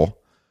table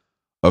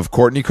of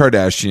Kourtney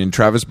Kardashian,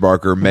 Travis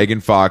Barker,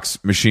 Megan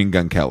Fox, Machine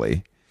Gun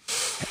Kelly.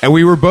 And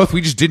we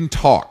just didn't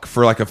talk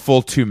for like a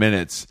full 2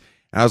 minutes.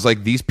 And I was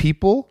like, these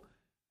people,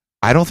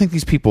 I don't think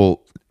these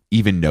people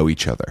even know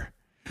each other.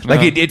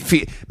 Like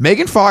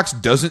Megan Fox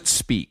doesn't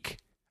speak.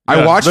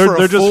 I watched for a full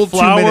 2 minutes. They're just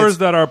flowers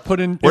that are put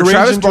in. Where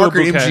Travis into Barker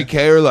a and bouquet.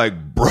 MGK are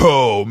like,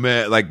 bro,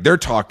 man, like they're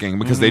talking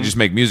because they just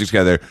make music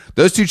together.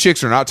 Those two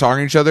chicks are not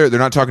talking to each other. They're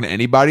not talking to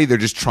anybody. They're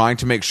just trying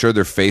to make sure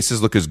their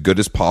faces look as good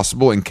as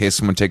possible in case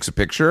someone takes a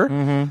picture.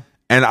 And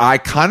I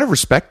kind of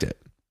respect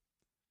it.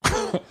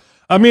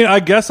 I mean, I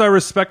guess I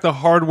respect the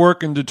hard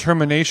work and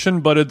determination,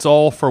 but it's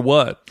all for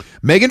what?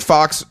 Megan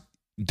Fox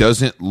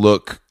doesn't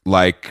look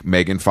like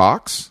Megan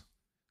Fox.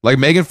 Like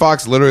Megan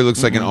Fox literally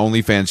looks like an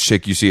OnlyFans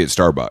chick you see at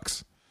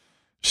Starbucks.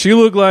 She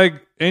looked like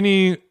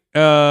any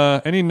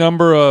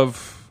number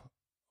of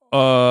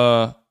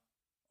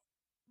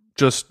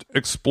just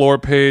explore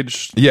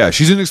page Yeah,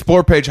 she's an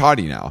explore page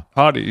hottie now.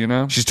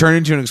 hottie, She's turned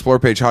into an explore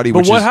page hottie.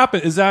 But what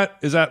happened? Is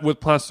that with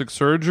plastic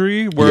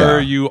surgery where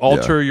Yeah, you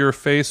alter your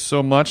face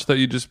so much that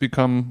you just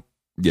become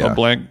a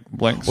blank?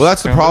 Well,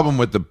 that's the problem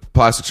with the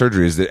plastic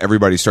surgery is that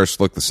everybody starts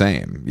to look the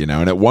same, And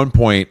at one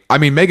point, I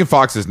mean, Megan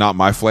Fox is not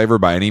my flavor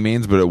by any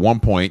means, but at one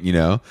point,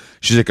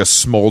 she's like a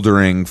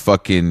smoldering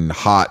fucking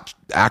hot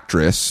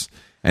actress,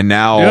 and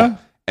now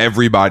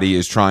everybody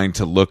is trying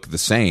to look the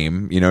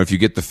same. If you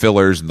get the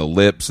fillers and the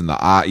lips and the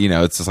eye,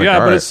 it's just like all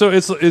right.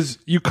 it's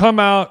you come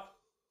out.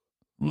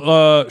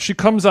 She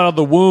comes out of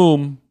the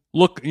womb,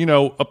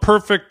 a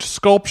perfect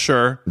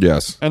sculpture.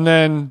 Yes. And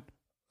then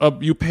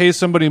you pay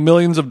somebody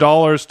millions of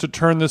dollars to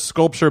turn this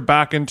sculpture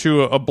back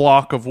into a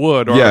block of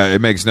wood. Or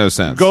It makes no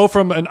sense. go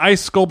from an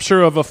ice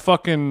sculpture of a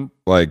fucking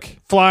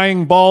like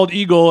flying bald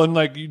eagle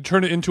and you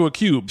turn it into a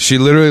cube. she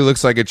literally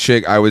looks like a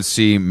chick I would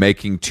see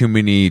making too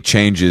many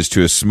changes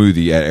to a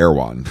smoothie at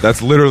Erewhon.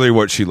 That's literally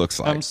what she looks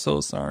like. I'm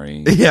so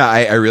sorry. Yeah,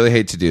 I really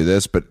hate to do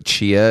this, but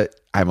chia,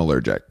 I'm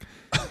allergic.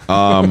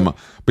 But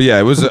yeah,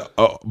 it was.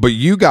 But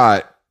you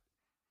got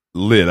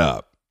lit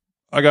up.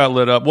 I got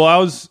lit up. Well,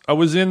 I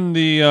was in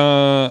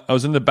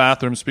the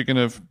bathroom. Speaking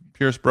of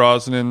Pierce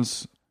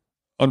Brosnan's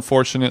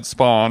unfortunate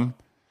spawn,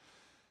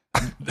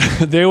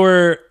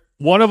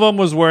 one of them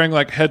was wearing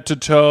like head to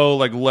toe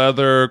like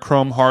leather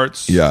chrome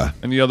hearts. Yeah,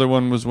 and the other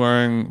one was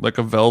wearing like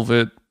a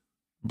velvet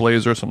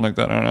blazer or something like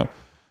that. I don't know.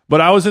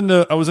 But I was in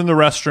the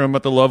restroom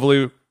at the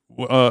lovely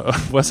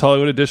West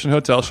Hollywood Edition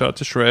Hotel. Shout out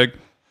to Shreg.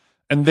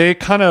 And they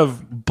kind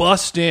of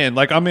bust in.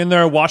 Like I'm in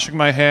there washing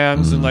my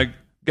hands and like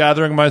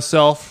gathering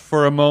myself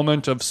for a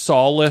moment of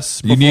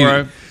solace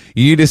before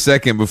you need a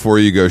second before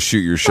you go shoot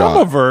your shot.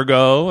 I'm a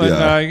Virgo, and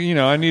I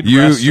need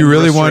rest you and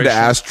really wanted to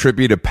restoration. ask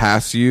Trippy to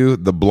pass you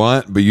the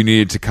blunt, but you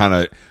needed to kind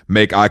of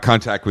make eye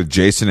contact with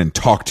Jason and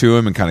talk to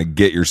him and kind of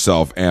get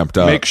yourself amped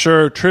up. Make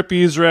sure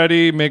Trippy's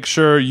ready. Make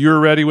sure you're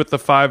ready with the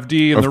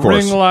 5D and Of the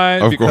course. ring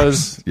light Of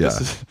because course. Yeah.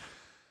 this is,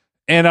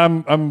 and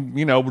I'm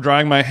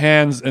drying my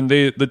hands, and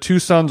the two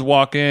sons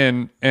walk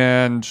in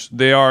and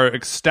they are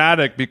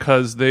ecstatic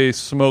because they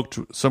smoked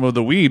some of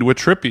the weed with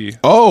Trippy.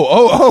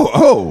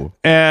 Oh.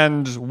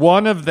 And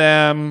one of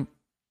them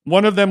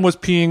was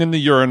peeing in the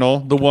urinal,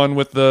 the one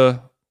with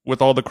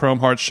all the chrome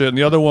heart shit, and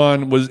the other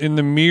one was in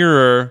the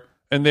mirror,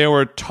 and they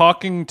were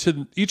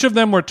each of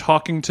them were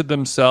talking to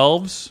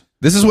themselves.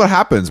 This is what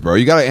happens, bro.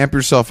 You got to amp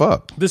yourself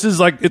up. This is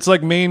it's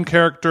like main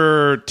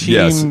character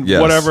teen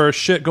Yes. whatever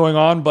shit going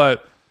on,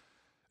 but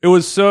it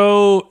was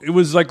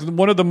like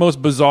one of the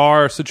most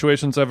bizarre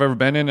situations I've ever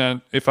been in,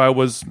 and if I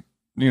was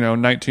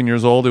 19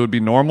 years old, it would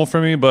be normal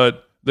for me,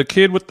 but the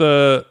kid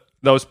that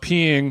was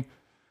peeing,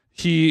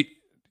 he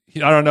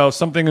I don't know,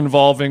 something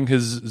involving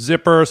his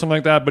zipper or something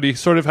like that, but he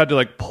sort of had to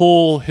like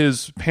pull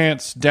his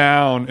pants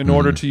down in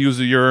order to use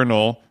the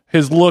urinal.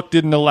 His look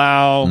didn't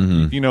allow,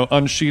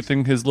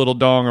 unsheathing his little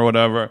dong or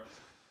whatever.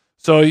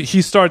 So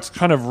he starts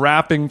kind of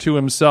rapping to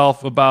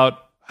himself about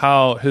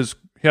how he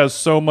has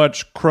so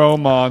much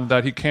chrome on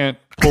that he can't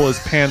pull his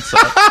pants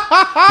up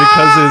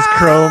because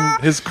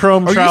his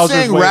chrome Are you trousers.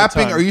 saying weigh a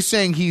rapping? ton. Are you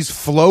saying he's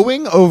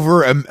flowing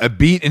over a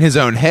beat in his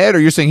own head, or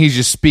you're saying he's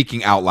just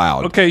speaking out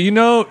loud? Okay, you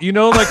know,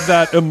 like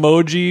that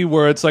emoji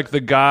where it's like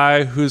the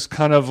guy who's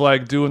kind of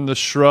like doing the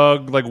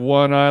shrug, like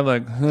one eye,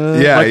 like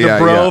the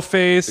bro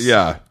face,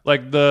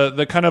 like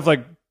the kind of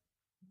like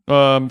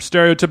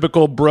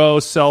stereotypical bro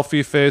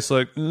selfie face,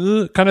 like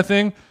kind of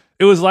thing.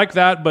 It was like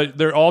that, but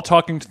they're all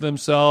talking to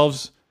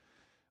themselves.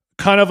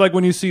 Kind of like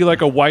when you see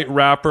like a white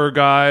rapper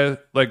guy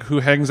like who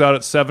hangs out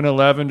at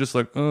 7-Eleven, just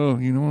like, oh,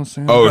 you know what I'm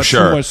saying? Oh, I got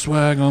sure. so much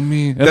swag on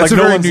me. And That's like, a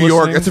no very one's New York.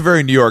 listening. That's a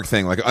very New York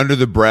thing, like under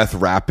the breath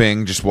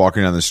rapping, just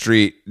walking down the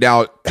street.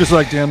 Now, Just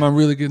like, damn, I'm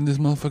really getting this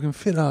motherfucking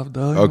fit off,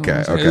 dog. You know Okay,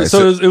 what I'm saying? okay.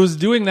 So it was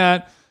doing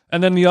that,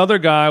 and then the other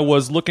guy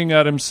was looking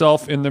at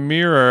himself in the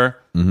mirror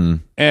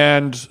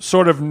and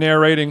sort of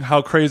narrating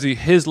how crazy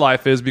his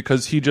life is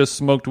because he just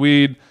smoked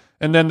weed.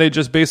 And then they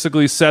just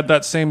basically said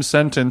that same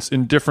sentence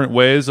in different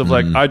ways of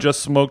like, I just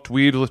smoked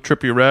weed with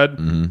Trippie Redd.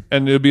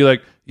 And it would be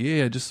like,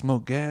 yeah, I just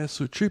smoked gas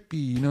with Trippie.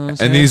 You know what I'm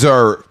saying? and these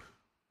are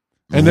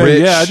And then,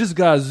 rich. yeah, I just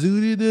got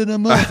zooted in a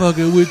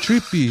motherfucker with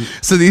Trippie.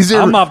 So these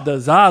are I'm off the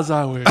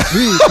Zaza with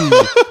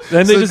Trippie.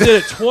 Then they just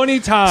did it 20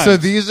 times. so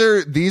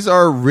these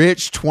are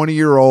rich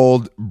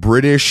 20-year-old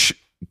British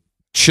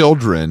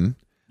children.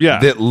 Yeah,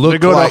 That look they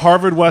go like to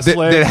Harvard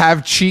Westlake. that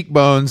have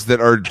cheekbones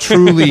that are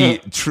truly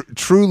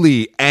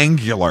truly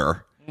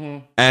angular,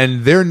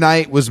 and their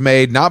night was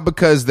made not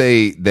because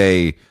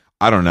they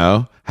I don't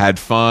know had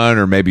fun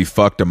or maybe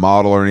fucked a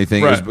model or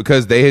anything. It was Right.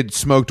 because they had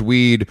smoked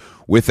weed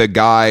with a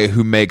guy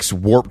who makes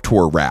Warped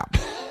Tour rap.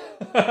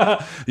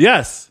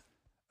 Yes,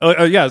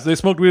 yes, they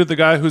smoked weed with the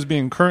guy who's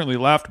being currently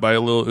laughed by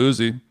a Lil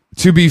Uzi.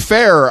 To be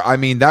fair, I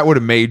mean, that would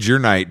have made your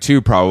night too,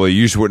 probably.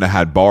 You just wouldn't have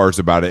had bars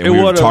about it, and It we would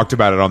have would've. talked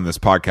about it on this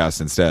podcast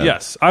instead.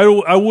 Yes, I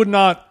would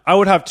not. I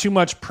would have too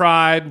much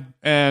pride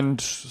and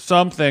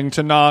something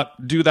to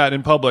not do that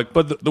in public.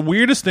 But the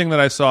weirdest thing that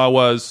I saw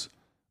was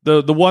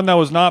the one that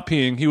was not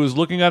peeing. He was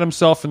looking at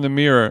himself in the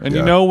mirror, and you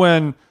Yeah. know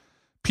when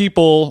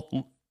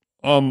people,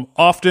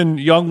 often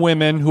young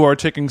women who are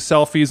taking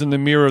selfies in the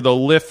mirror,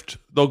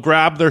 they'll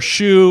grab their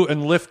shoe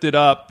and lift it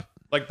up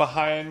like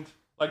behind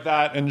like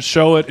that and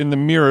show it in the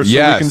mirror so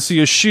Yes. we can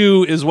see a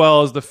shoe as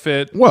well as the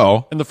fit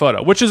Well, in the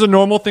photo, which is a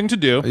normal thing to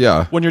do.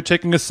 Yeah. When you're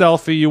taking a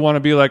selfie, you want to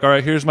be like, all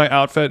right, here's my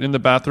outfit in the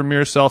bathroom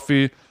mirror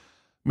selfie.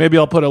 Maybe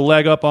I'll put a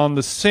leg up on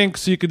the sink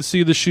so you can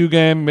see the shoe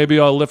game. Maybe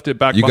I'll lift it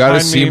back you behind got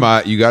to see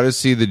me. you got to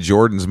see the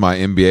Jordans my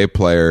NBA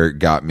player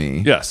got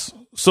me. Yes.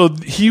 So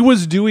he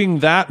was doing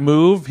that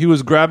move. He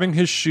was grabbing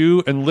his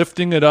shoe and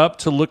lifting it up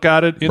to look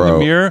at it in Bro, the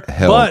mirror.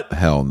 Hell But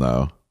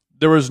no.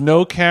 there was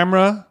no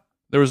camera.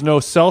 There was no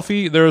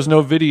selfie. There was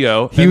no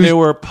video.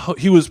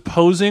 He was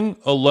posing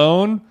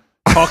alone,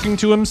 talking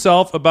to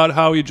himself about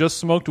how he just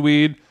smoked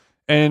weed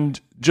and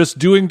just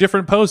doing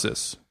different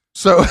poses.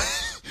 So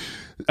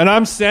And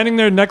I'm standing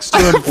there next to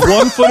him,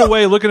 1 foot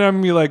away, looking at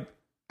me like,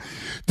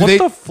 what they-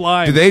 the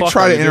flying do they fuck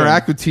try are to you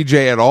interact with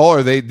TJ at all, or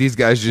are these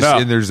guys just No.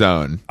 in their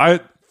zone? doing?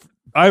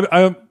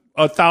 I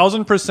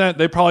 1,000%.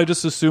 They probably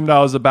just assumed I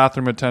was a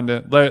bathroom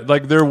attendant.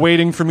 Like they're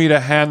waiting for me to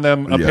hand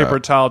them a Yeah. paper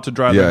towel to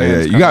dry Yeah, their yeah.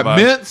 hands. You kind got of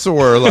vibe. mints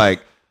or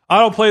like I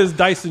don't play this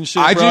Dyson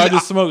shit, I bro. just- I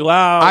just smoke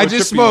loud. I with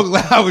just Trippie. smoke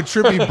loud with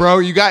Trippie, bro.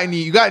 You got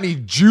any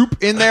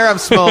jupe in there? I'm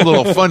smelling a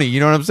little funny. You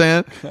know what I'm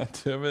saying?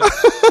 Damn it.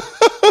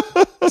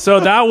 So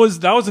that was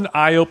an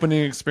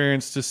eye-opening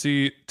experience to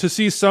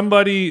see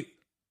somebody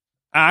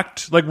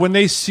act like when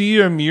they see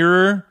a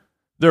mirror,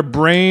 their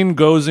brain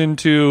goes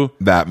into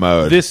That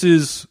mode.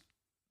 this.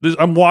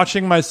 I'm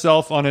watching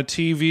myself on a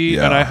TV,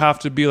 Yeah. and I have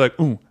to be like,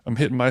 ooh, I'm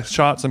hitting my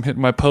shots, I'm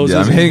hitting my poses,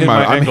 Yeah, I'm hitting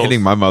my angles.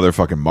 hitting my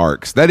motherfucking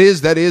marks. That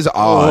is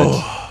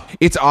odd.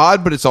 It's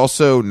odd, but it's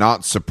also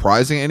not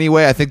surprising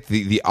anyway. I think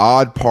the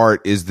odd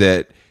part is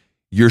that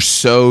you're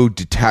so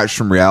detached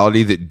from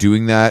reality that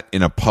doing that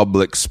in a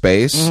public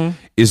space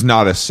is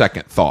not a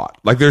second thought.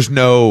 Like there's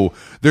no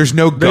They don't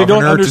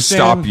governor to understand.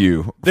 stop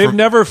you. They've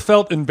never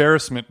felt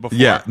embarrassment before.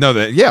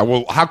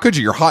 Well, how could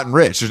you? You're hot and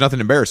rich. There's nothing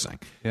embarrassing.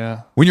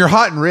 Yeah. When you're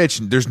hot and rich,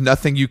 there's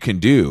nothing you can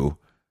do.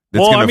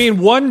 That's Well, gonna I mean,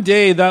 one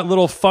day that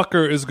little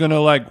fucker is gonna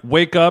like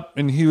wake up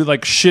and he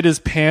like shit his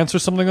pants or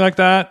something like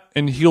that,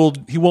 and he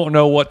won't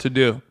know what to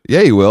do. yeah,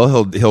 he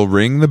will. He'll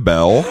ring the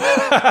bell,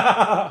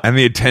 and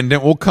the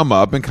attendant will come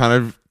up and kind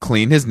of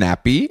clean his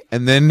nappy,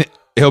 and then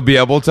he'll be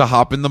able to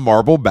hop in the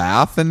marble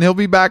bath, and he'll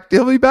be back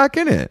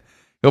in it.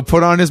 He'll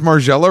put on his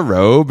Margiela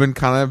robe and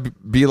kind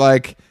of be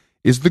like,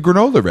 "Is the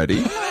granola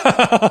ready?"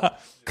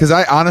 Because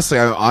I honestly,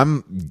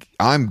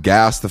 I'm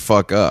gassed the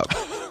fuck up.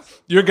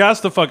 You're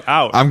gassed the fuck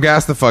out. I'm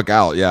gassed the fuck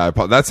out. Yeah,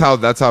 that's how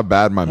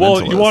bad my mental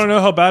well, is. you want to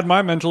know how bad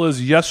my mental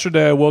is?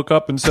 Yesterday, I woke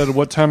up and said,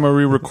 "What time are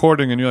we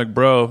recording?" And you're like,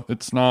 "Bro,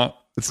 it's not.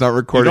 It's not You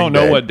recording. don't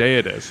know day. what day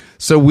it is."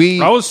 So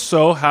I was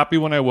so happy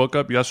when I woke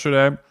up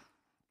yesterday,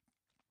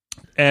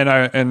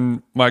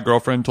 and my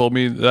girlfriend told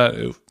me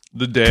that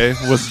the day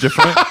was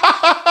different.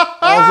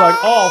 I was like,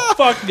 "Oh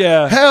fuck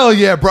yeah!" Hell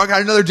yeah, bro! I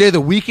got another day of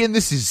the weekend.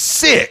 This is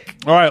sick.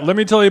 All right, let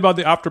me tell you about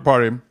the after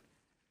party.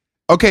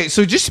 Okay,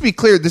 so just to be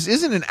clear, this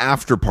isn't an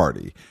after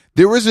party.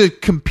 There was a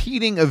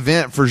competing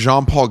event for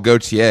Jean-Paul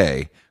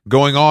Gaultier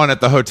going on at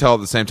the hotel at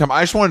the same time.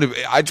 I just wanted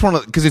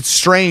to, because it's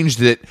strange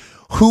that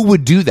who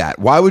would do that?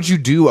 Why would you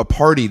do a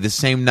party the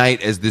same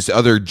night as this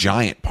other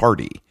giant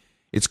party?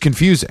 It's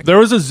confusing. There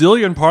was a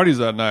zillion parties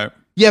that night.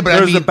 Yeah, but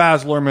there's the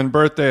Baz Luhrmann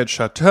birthday at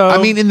Chateau.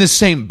 I mean, in the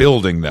same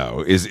building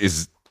though,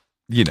 is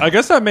you know. I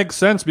guess that makes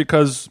sense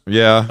because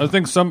I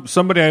think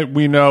somebody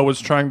we know was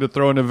trying to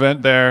throw an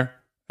event there,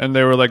 and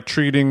they were like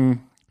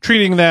treating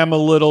them a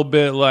little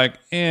bit like,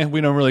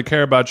 we don't really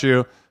care about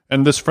you.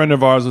 And this friend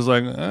of ours was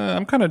like,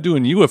 I'm kind of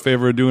doing you a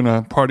favor doing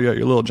a party at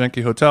your little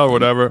janky hotel or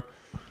whatever.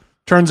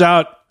 Turns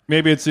out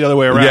maybe it's the other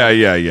way around.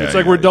 Yeah. It's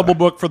like we're double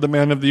booked for the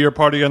Man of the Year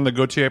party and the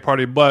Gaultier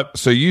party. But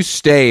so you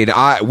stayed.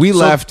 We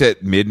left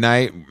at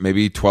midnight,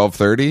 maybe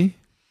 12:30.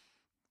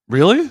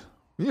 Really?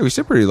 Yeah, we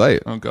stayed pretty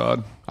late. Oh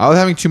God, I was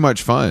having too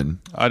much fun.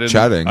 I didn't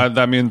chatting.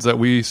 That means that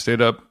we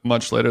stayed up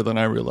much later than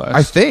I realized.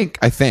 I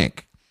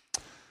think.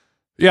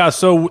 Yeah,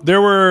 so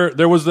there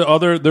was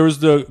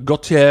the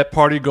Gaultier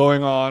party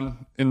going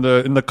on in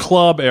the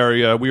club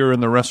area. We were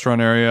in the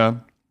restaurant area,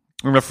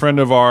 and a friend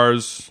of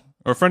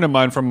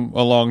mine from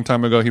a long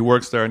time ago, he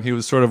works there, and he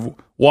was sort of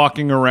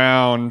walking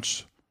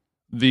around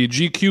the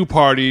GQ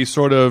party,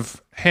 sort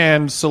of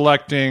hand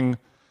selecting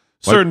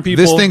certain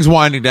people. This thing's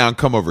winding down.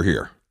 Come over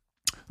here.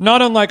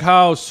 Not unlike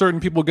how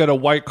certain people get a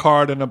white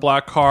card and a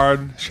black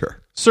card.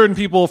 Sure. Certain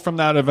people from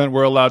that event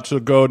were allowed to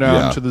go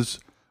down to this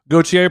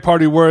Gaultier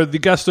party where the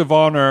guest of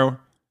honor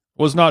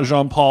was not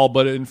Jean-Paul,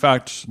 but in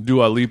fact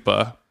Dua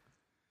Lipa.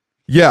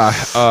 Yeah.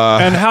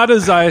 And how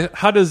does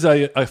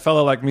a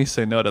fellow like me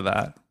say no to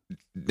that?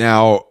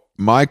 Now,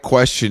 my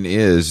question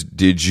is,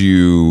 did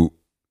you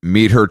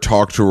meet her,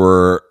 talk to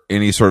her,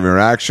 any sort of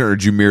interaction, or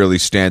did you merely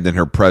stand in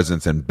her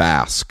presence and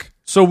bask?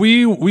 So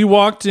we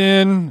walked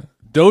in,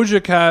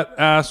 Doja Cat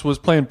ass was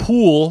playing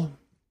pool,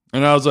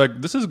 and I was like,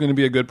 this is going to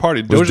be a good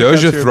party. Was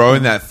Doja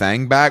throwing that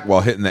thing back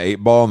while hitting the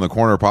 8-ball in the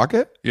corner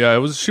pocket?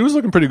 Yeah, she was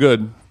looking pretty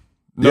good.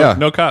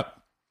 No cut.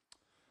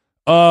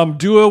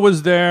 Dua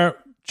was there,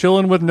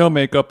 chilling with no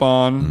makeup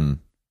on. Mm-hmm.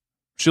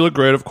 She looked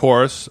great, of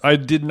course. I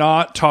did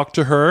not talk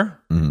to her,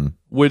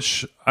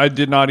 which I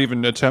did not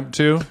even attempt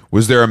to.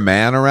 Was there a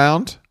man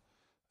around?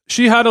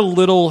 She had a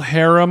little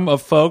harem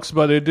of folks,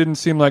 but it didn't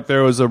seem like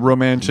there was a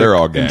romantic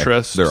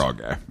interest. They're all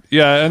gay.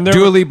 Yeah, and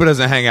Dua Lipa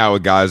doesn't hang out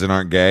with guys that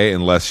aren't gay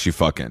unless she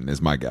fucking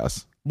is my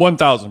guess.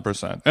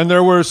 1,000%. And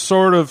there were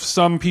sort of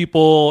some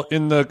people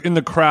in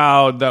the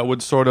crowd that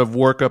would sort of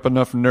work up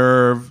enough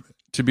nerve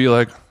to be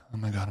like, oh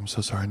my God, I'm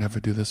so sorry I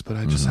never do this, but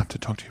I just have to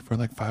talk to you for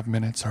like 5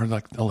 minutes or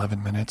like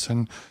 11 minutes.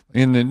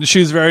 And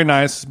she's very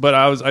nice, but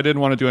I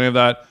didn't want to do any of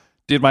that.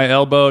 Did my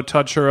elbow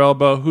touch her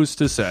elbow? Who's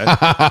to say?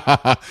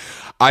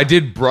 I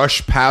did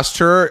brush past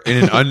her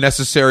in an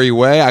unnecessary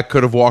way. I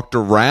could have walked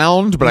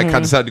around, but I kind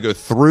of decided to go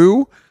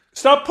through.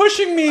 Stop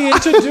pushing me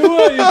into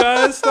Dua, you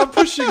guys. Stop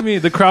pushing me.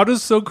 The crowd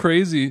is so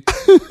crazy.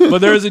 But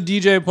there was a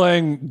DJ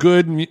playing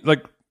good,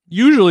 like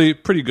usually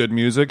pretty good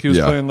music. He was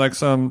playing like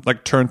some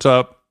like turned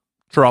up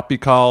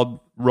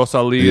tropical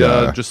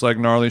Rosalia, just like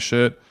gnarly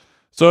shit.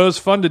 So it was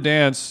fun to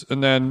dance.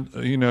 And then,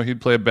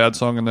 he'd play a bad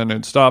song and then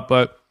it'd stop.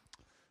 But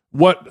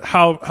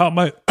how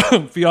my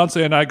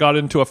fiance and I got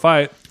into a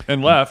fight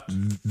and left.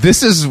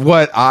 This is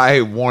what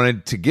I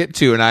wanted to get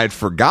to, and I had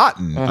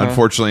forgotten,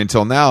 unfortunately,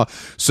 until now.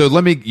 So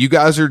you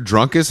guys are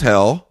drunk as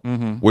hell,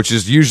 which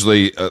is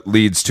usually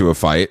leads to a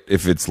fight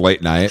if it's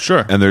late night.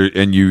 Sure.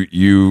 And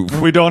you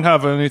we don't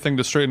have anything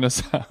to straighten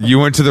us out. You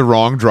went to the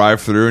wrong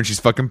drive-through, and she's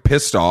fucking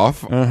pissed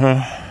off.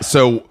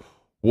 So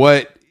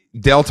what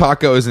Del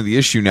Taco isn't the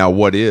issue now.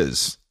 What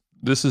is?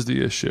 This is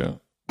the issue.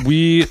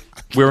 We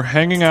were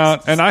hanging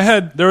out,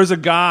 and there was a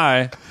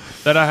guy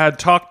that I had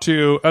talked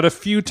to at a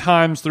few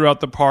times throughout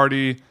the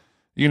party,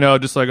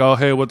 just like, oh,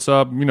 hey, what's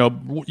up?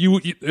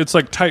 It's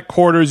like tight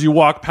quarters. You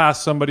walk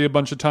past somebody a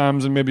bunch of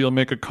times and maybe you'll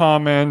make a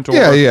comment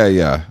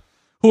or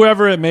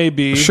whoever it may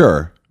be.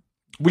 Sure.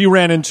 We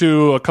ran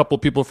into a couple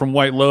people from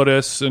White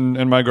Lotus,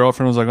 and my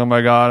girlfriend was like, oh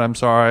my God, I'm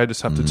sorry. I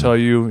just have to tell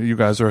you, you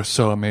guys are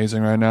so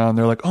amazing right now. And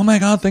they're like, oh my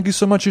God, thank you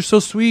so much. You're so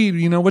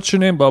sweet. What's your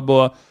name? Blah,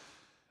 blah.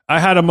 I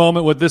had a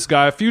moment with this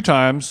guy a few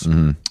times,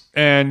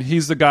 and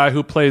he's the guy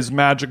who plays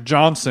Magic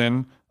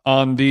Johnson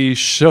on the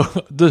show,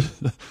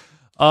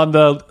 on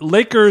the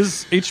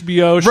Lakers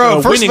HBO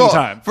show, Winning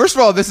Time. First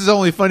of all, this is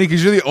only funny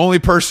because you're the only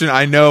person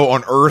I know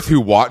on earth who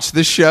watched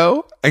this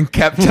show and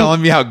kept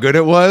telling me how good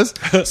it was.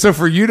 So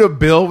for you to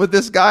bill with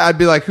this guy, I'd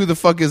be like, who the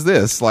fuck is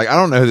this? Like, I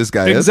don't know who this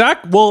guy is.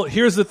 Well,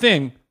 here's the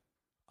thing.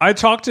 I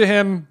talked to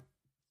him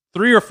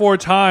 3 or 4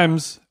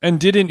 times and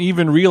didn't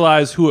even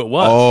realize who it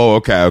was. Oh,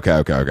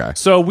 okay.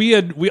 So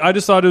I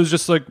just thought it was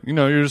just like,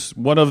 you're just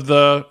one of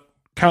the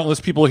countless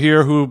people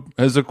here who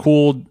has a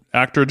cool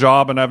actor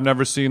job, and I've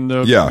never seen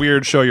the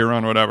weird show you're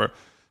on or whatever.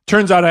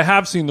 Turns out I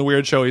have seen the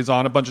weird show he's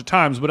on a bunch of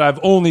times, but I've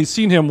only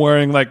seen him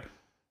wearing like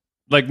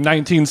like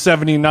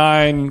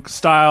 1979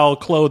 style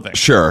clothing.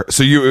 Sure.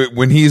 So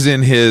when he's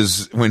in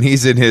his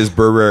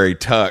Burberry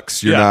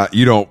tux,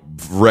 you don't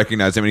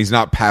recognize him, and he's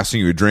not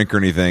passing you a drink or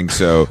anything.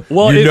 So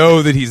you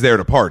know that he's there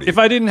to party. If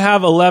I didn't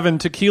have 11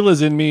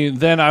 tequilas in me,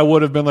 then I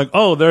would have been like,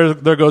 oh,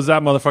 there goes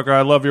that motherfucker.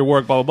 I love your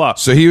work, blah, blah, blah.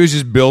 So he was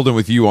just building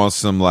with you on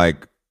some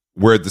like,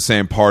 we're at the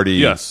same party.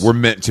 Yes. We're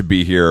meant to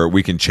be here.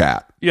 We can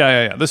chat.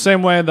 Yeah. The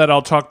same way that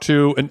I'll talk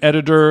to an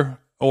editor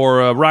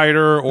or a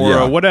writer or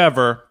a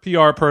whatever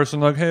PR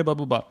person, like, hey, blah,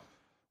 blah, blah.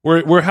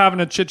 We're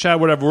having a chit chat,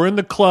 whatever. We're in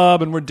the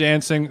club and we're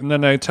dancing. And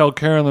then I tell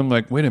Carolyn,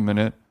 like, wait a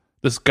minute.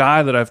 This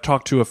guy that I've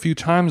talked to a few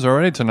times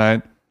already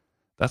tonight,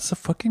 that's the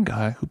fucking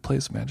guy who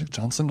plays Magic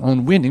Johnson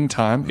on Winning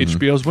Time,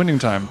 HBO's Winning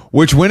Time.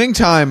 Which Winning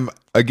Time,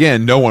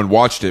 again, no one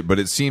watched it, but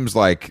it seems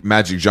like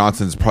Magic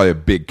Johnson's probably a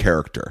big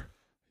character.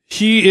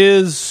 He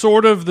is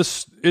sort of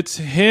it's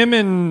him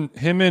and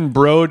Adrian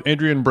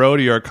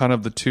Brody are kind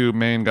of the two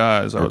main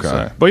guys, I would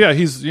say. But yeah,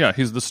 he's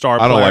the star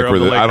player.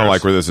 I don't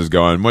like where this is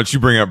going. Once you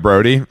bring up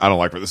Brody, I don't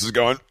like where this is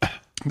going.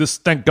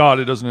 Thank God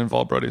it doesn't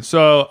involve Brody.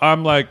 So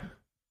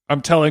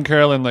I'm telling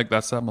Carolyn, like,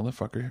 that's that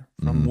motherfucker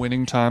from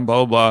Winning Time,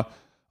 blah, blah, blah.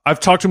 I've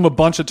talked to him a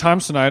bunch of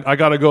times tonight. I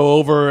got to go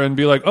over and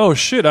be like, oh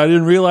shit, I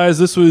didn't realize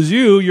this was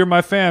you. You're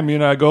my fam.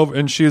 I go over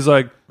and she's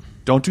like,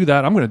 don't do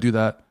that. I'm going to do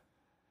that.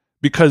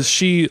 Because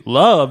she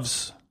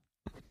loves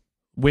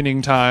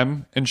Winning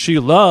Time and she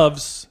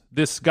loves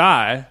this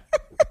guy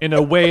in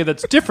a way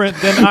that's different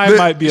than I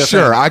might be a fan.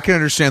 Sure, I can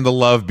understand the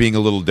love being a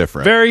little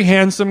different. Very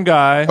handsome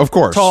guy. Of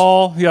course.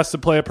 Tall. He has to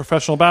play a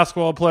professional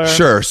basketball player.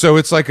 Sure, so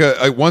it's like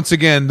once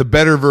again, the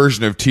better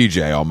version of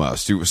TJ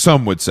almost,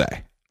 some would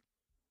say.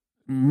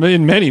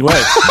 In many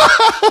ways.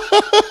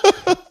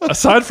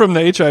 Aside from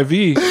the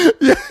HIV.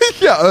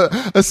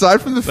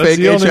 Aside from the fake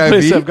HIV. That's the only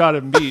place I've got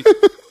him beat.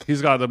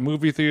 He's got the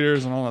movie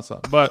theaters and all that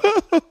stuff. But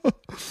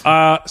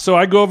so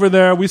I go over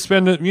there. We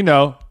spend,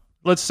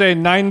 let's say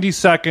 90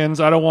 seconds.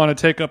 I don't want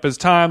to take up his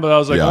time, but I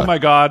was like, oh my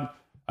God,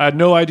 I had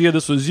no idea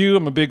this was you.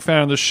 I'm a big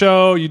fan of the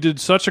show. You did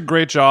such a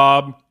great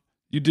job.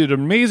 You did an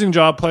amazing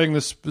job playing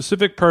this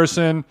specific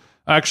person.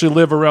 I actually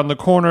live around the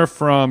corner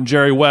from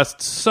Jerry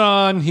West's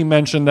son. He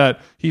mentioned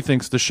that he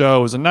thinks the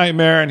show is a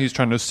nightmare and he's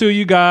trying to sue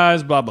you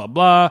guys, blah, blah,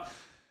 blah.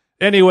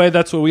 Anyway,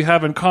 that's what we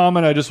have in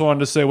common. I just wanted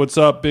to say what's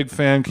up, big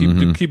fan.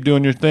 Keep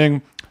doing your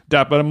thing.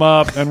 Dapping him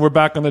up. And we're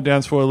back on the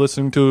dance floor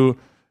listening to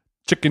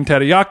Chicken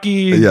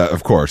Teriyaki. Yeah,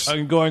 of course.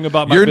 I'm going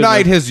about my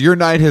business. Your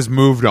night has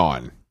moved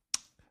on.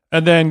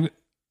 And then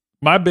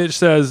my bitch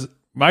says,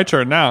 my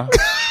turn now.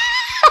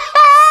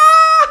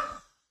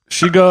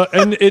 She go,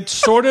 and it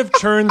sort of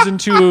turns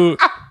into,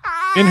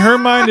 in her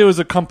mind, it was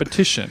a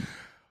competition.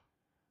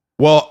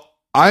 Well,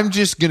 I'm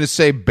just going to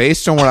say,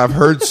 based on what I've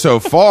heard so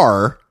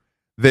far,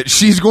 that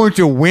she's going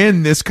to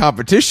win this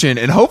competition,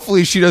 and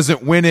hopefully she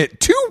doesn't win it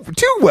too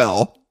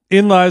well.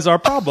 In lies our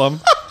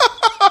problem.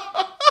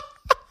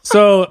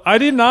 So I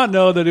did not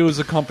know that it was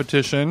a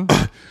competition.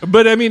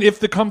 But I mean, if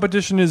the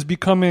competition is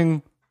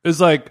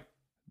like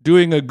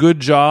doing a good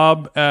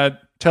job at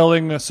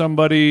telling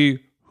somebody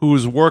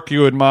whose work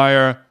you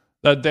admire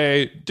that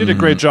they did a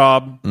great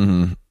job,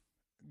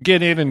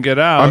 get in and get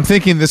out. I'm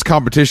thinking this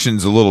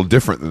competition's a little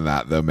different than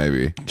that, though,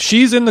 maybe.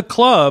 She's in the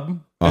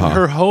club, and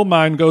her whole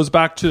mind goes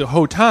back to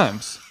hoe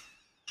times.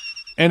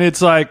 And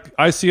it's like,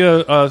 I see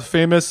a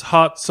famous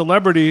hot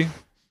celebrity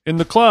in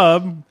the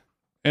club,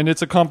 and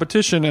it's a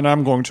competition, and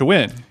I'm going to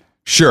win.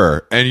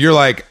 Sure. And you're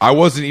like, I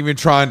wasn't even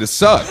trying to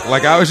suck.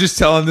 Like, I was just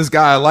telling this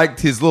guy I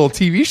liked his little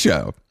TV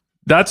show.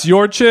 That's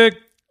your chick.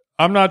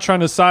 I'm not trying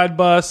to side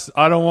bus.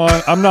 I'm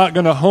not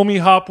going to homie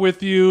hop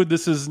with you.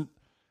 This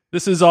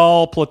is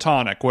all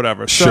platonic,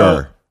 whatever. So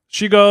sure.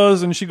 She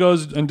goes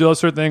and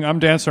does her thing. I'm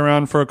dancing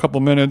around for a couple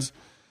minutes,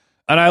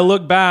 and I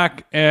look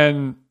back,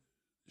 and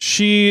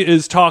she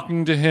is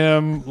talking to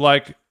him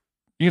like,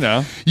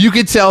 you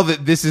could tell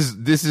that this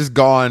is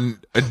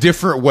gone a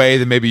different way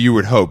than maybe you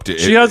would hope to.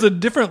 She has a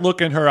different look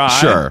in her eye.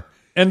 Sure.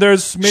 And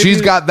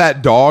she's got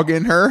that dog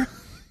in her.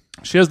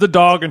 She has the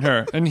dog in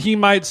her, and he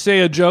might say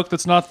a joke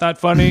that's not that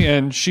funny,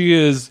 and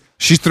she's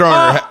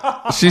throwing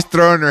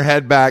her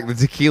head back. The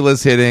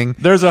tequila's hitting.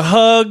 There's a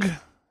hug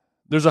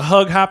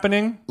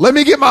happening. Let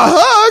me get my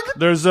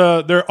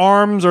hug. Their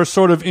arms are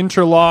sort of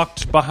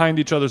interlocked behind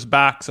each other's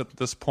backs at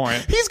this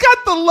point. He's got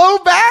the low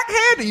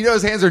backhand.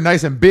 His hands are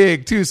nice and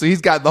big too, so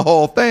he's got the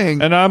whole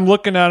thing. And I'm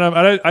looking at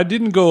him. I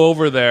didn't go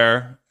over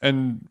there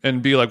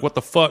and be like, "What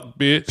the fuck,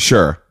 bitch?"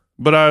 Sure.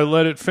 But I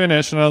let it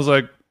finish, and I was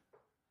like,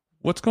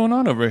 what's going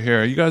on over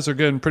here? You guys are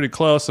getting pretty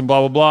close and blah,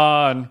 blah,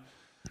 blah. And,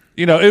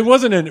 it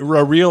wasn't a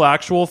real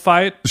actual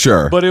fight.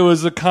 Sure. But it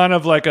was a kind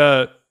of like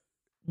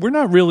we're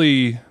not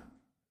really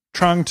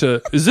trying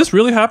to, is this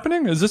really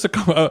happening? Is this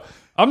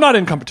I'm not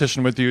in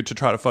competition with you to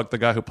try to fuck the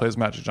guy who plays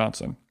Magic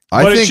Johnson.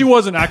 She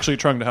wasn't actually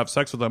trying to have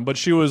sex with him, but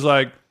she was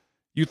like,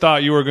 you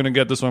thought you were going to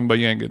get this one, but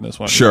you ain't getting this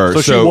one. Sure.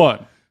 So she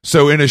won.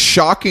 So in a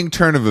shocking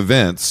turn of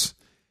events,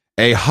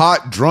 a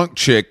hot drunk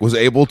chick was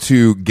able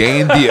to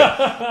gain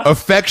the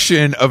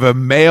affection of a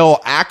male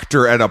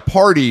actor at a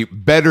party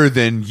better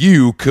than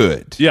you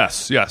could.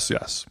 Yes.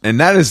 And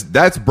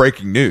that's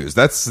breaking news.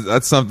 That's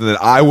something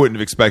that I wouldn't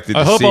have expected to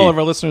I hope see all of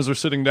our listeners are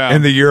sitting down.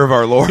 in the year of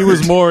our Lord. He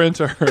was more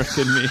into her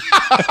than me.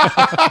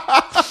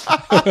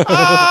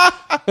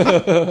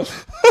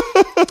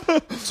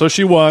 So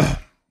she won.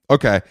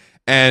 Okay.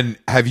 And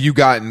have you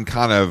gotten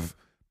kind of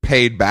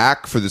paid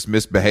back for this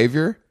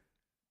misbehavior?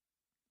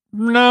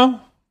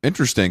 No.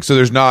 Interesting. So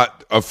there's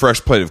not a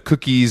fresh plate of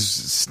cookies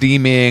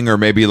steaming, or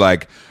maybe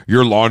like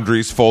your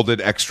laundry's folded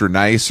extra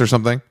nice or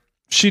something?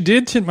 She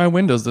did tint my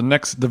windows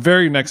the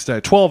very next day,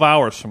 12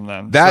 hours from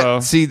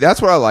then. See,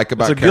 that's what I like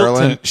about a guilt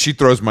Carolyn. tint. She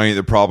throws money at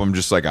the problem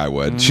just like I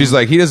would. She's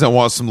like, he doesn't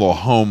want some little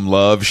home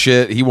love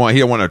shit. He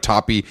don't want a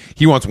toppy.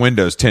 He wants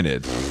windows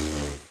tinted.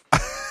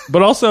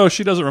 But also,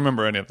 she doesn't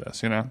remember any of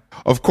this, you know?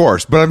 Of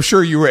course, but I'm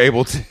sure you were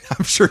able to.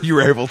 I'm sure you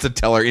were able to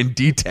tell her in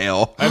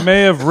detail. I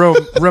may have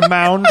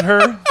remound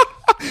her.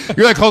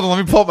 You're like, hold on,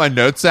 let me pull up my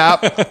notes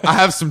app. I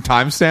have some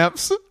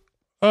timestamps.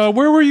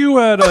 Where were you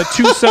at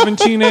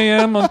 2:17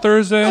 a.m. on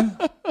Thursday?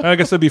 I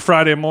guess it'd be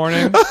Friday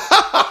morning.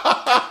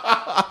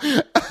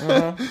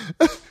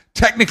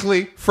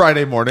 Technically,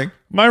 Friday morning.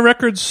 My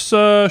records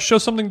show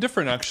something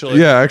different,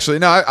 actually. Yeah, actually,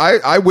 no,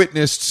 I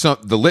witnessed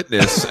the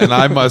litness, and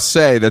I must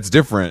say that's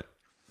different.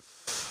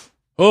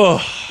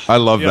 Oh, I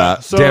love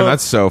that. So, damn,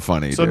 that's so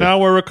funny. So dude. now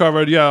we're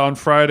recovered. Yeah, on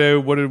Friday,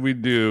 what did we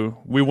do?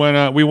 We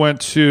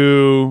went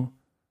to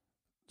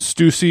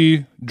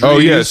Stussy Drees. Oh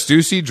yeah,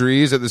 Stussy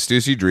Drees at the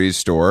Stussy Drees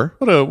store.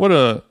 What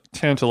a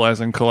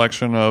tantalizing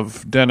collection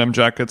of denim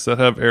jackets that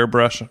have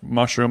airbrush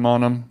mushroom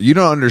on them. You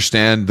don't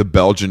understand the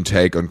Belgian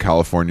take on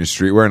California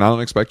streetwear, and I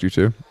don't expect you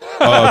to.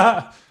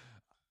 I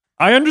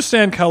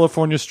understand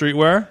California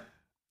streetwear.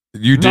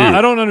 You do. No,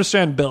 I don't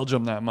understand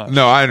Belgium that much.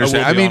 No, I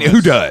understand. I mean, honest.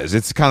 who does?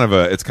 It's kind of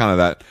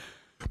that.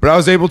 But I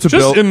was able to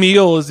Just build.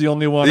 Emil is the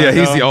only one. Yeah, I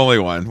he's know. the only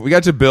one. We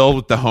got to build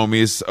with the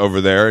homies over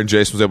there, and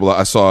Jason was able to.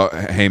 I saw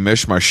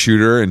Hamish, my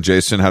shooter, and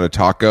Jason had a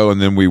taco,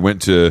 and then we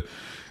went to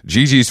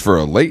Gigi's for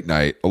a late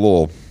night, a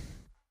little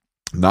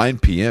 9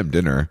 p.m.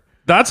 dinner.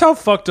 That's how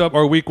fucked up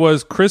our week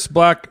was. Chris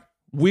Black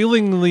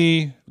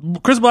made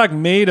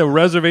a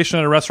reservation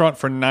at a restaurant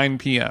for 9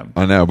 p.m.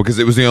 I know, because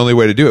it was the only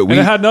way to do it. And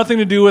it had nothing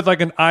to do with like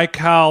an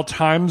iCal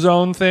time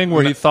zone thing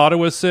where he thought it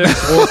was 6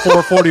 or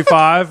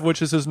 4:45,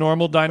 which is his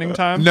normal dining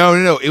time.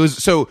 No. It was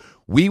so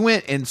we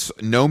went, and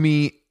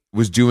Nomi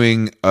was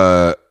doing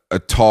a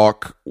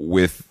talk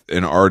with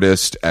an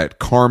artist at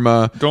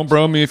Karma. Don't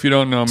bro me if you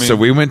don't know me. So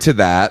we went to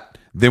that.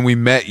 Then we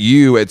met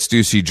you at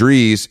Stussy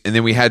Drees, and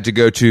then we had to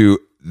go to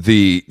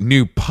the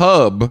new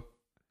pub,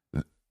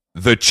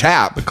 the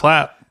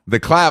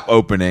Clap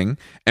opening,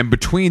 and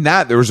between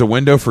that there was a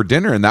window for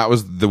dinner, and that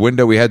was the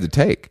window we had to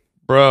take.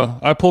 Bro,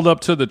 I pulled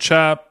up to the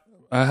Chap.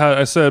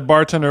 I said,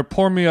 bartender,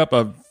 pour me up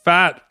a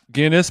fat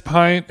Guinness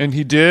pint, and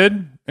he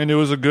did, and it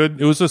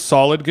was a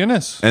solid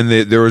Guinness. And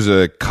there was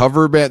a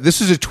cover band.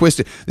 This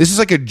is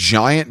like a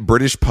giant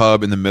British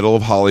pub in the middle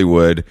of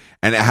Hollywood,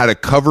 and it had a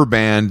cover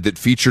band that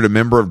featured a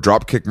member of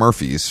Dropkick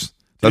Murphys.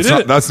 That's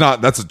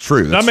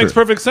true. That makes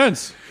perfect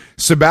sense.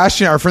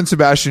 Sebastian, our friend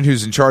Sebastian,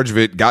 who's in charge of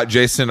it, got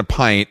Jason a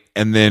pint,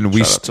 and then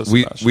we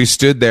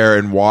stood there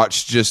and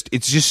watched.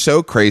 It's just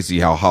so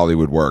crazy how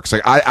Hollywood works.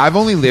 Like I've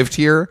only lived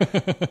here.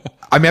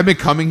 I mean, I've been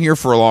coming here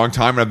for a long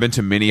time, and I've been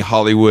to many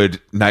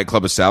Hollywood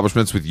nightclub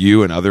establishments with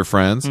you and other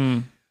friends.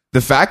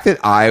 The fact that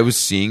I was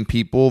seeing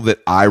people that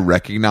I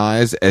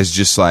recognize as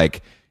just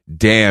like,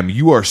 damn,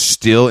 you are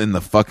still in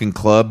the fucking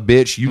club,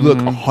 bitch. You look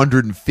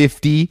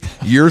 150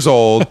 years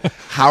old.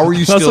 How are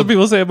you still? That's what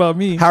people say about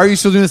me. How are you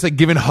still doing this? Like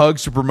giving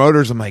hugs to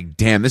promoters. I'm like,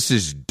 damn, this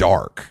is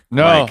dark.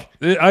 No,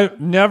 I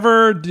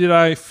never did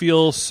I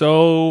feel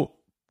so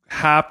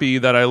happy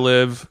that I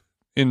live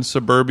in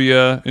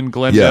suburbia in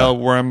Glendale,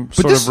 where I'm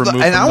sort of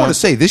removed. And I want to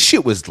say, this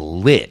shit was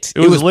lit. It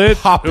was lit.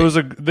 Popping.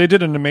 They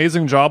did an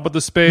amazing job with the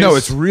space. No,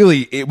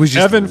 it was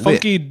just Evan lit.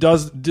 Funky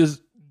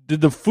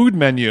did the food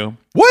menu.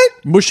 What?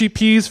 Mushy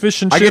peas,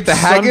 fish and chips. I get the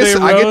haggis.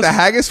 Sunday I get roast. the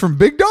haggis from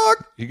Big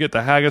Dog. You get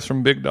the haggis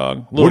from Big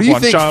Dog. What do you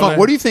think? Guanciale.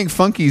 What do you think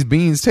Funky's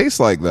beans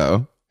taste like,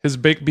 though? His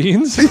baked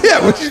beans.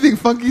 Yeah. What do you think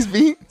Funky's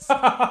beans?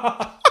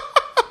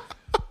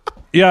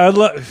 Yeah,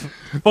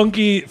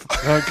 Funky.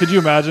 Could you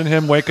imagine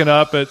him waking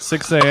up at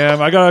 6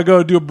 a.m.? I gotta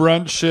go do a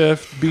brunch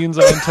shift, beans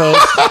on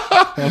toast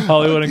on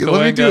Hollywood and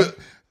Let me do Cahuenga. it.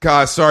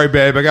 God, sorry,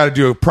 babe. I got to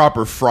do a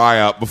proper fry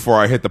up before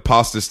I hit the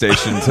pasta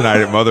station tonight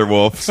at Mother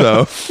Wolf.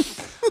 So,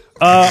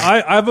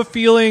 I have a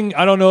feeling.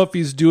 I don't know if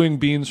he's doing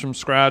beans from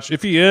scratch.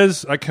 If he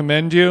is, I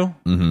commend you.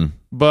 Mm-hmm.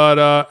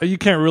 But you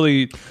can't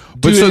really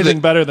do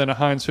anything better than a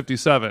Heinz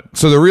 57.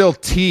 so the real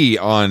tea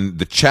on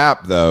the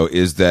Chap, though,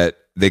 is that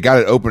they got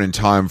it open in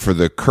time for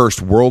the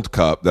cursed World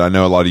Cup that I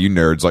know a lot of you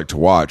nerds like to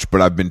watch.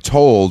 But I've been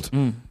told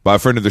by a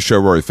friend of the show,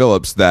 Rory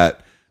Phillips,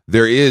 that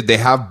they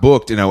have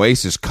booked an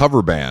Oasis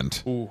cover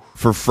band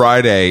for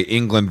Friday,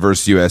 England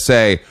versus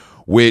USA,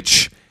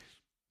 which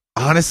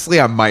honestly,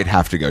 I might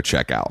have to go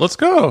check out. Let's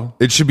go.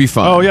 It should be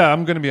fun. Oh yeah,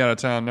 I'm gonna be out of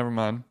town. Never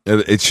mind.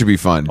 It should be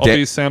fun. I'll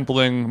be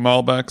sampling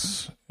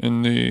Malbecs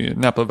in the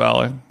Napa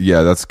Valley.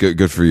 Yeah, that's good.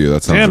 Good for you.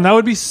 That sounds. Damn, that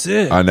would be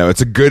sick. I know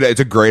it's a great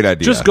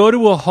idea. Just go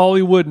to a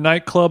Hollywood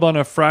nightclub on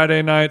a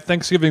Friday night,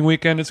 Thanksgiving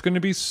weekend. It's going to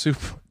be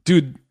super,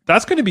 dude.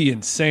 That's going to be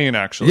insane,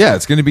 actually. Yeah,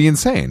 it's going to be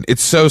insane.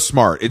 It's so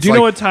smart. It's Do you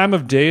know what time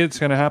of day it's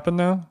going to happen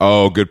though?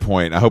 Oh, good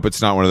point. I hope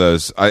it's not one of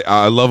those.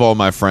 I love all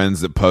my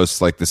friends that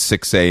post like the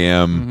 6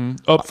 a.m.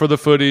 Up for the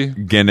footy.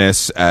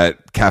 Guinness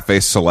at Cafe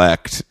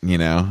Select. You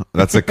know,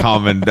 that's a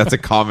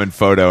common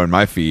photo in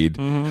my feed.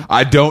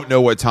 I don't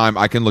know what time.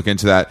 I can look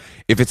into that.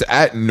 If it's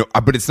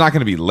but it's not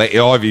going to be late.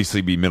 It'll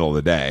obviously be middle of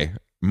the day,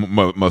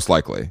 most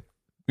likely.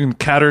 In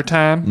Catter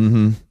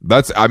time.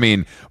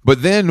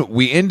 But then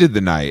we ended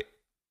the night.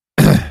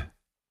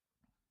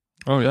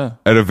 Oh yeah,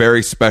 at a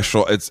very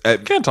special.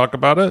 Can't talk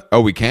about it.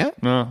 Oh, we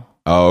can't. No.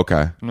 Oh,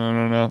 okay.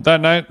 No.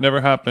 That night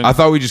never happened. I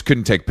thought we just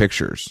couldn't take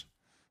pictures.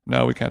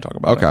 No, we can't talk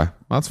about it. Okay,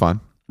 that's fine.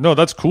 No,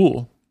 that's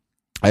cool.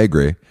 I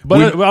agree.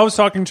 But I was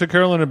talking to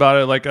Carolyn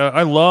about it. Like,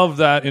 I love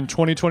that in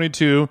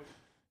 2022,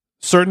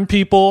 certain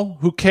people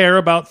who care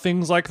about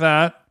things like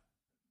that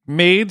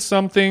made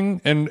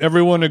something, and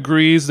everyone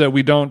agrees that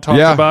we don't talk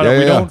about it.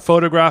 We don't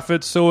photograph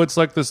it. So it's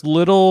like this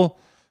little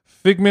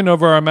figment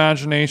of our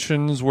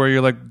imaginations where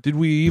you're like, did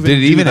it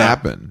even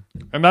happen?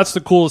 And that's the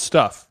coolest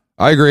stuff.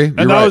 I agree.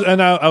 And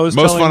I was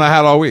most fun I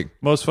had all week.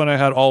 Most fun I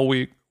had all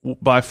week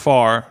by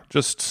far.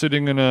 Just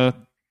sitting in a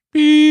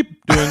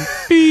beep, doing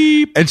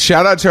beep. And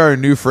shout out to our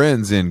new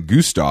friends in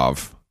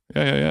Gustav.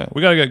 Yeah.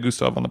 We got to get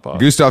Gustav on the pod.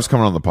 Gustav's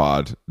coming on the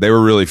pod. They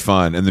were really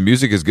fun. And the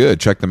music is good.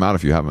 Check them out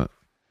if you haven't.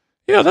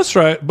 Yeah, that's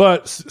right.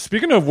 But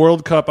speaking of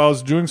World Cup, I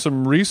was doing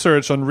some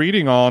research on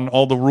reading on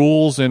all the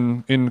rules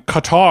in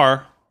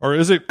Qatar. Or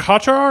is it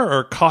Qatar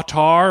or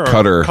Qatar?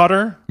 Or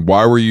Qatar?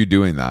 Why were you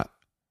doing that?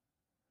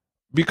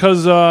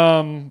 Because,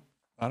 I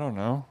don't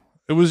know.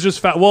 It was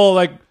just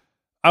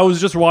I was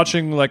just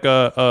watching like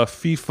a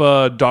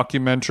FIFA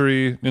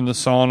documentary in the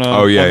sauna.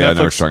 Oh, yeah, I know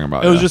what you're talking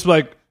about. It was just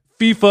like,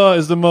 FIFA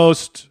is the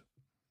most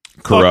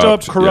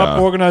corrupt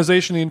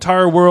organization in the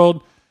entire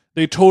world.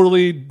 They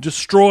totally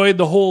destroyed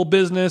the whole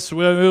business. I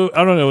don't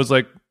know. It was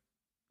like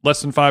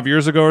less than 5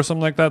 years ago or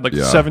something like that. Like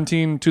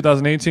 2018,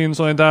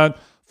 something like that.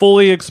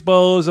 Fully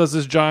exposed as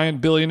this giant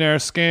billionaire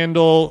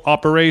scandal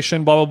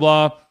operation, blah,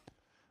 blah, blah.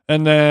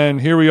 And then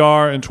here we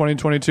are in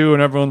 2022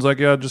 and everyone's like,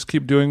 yeah, just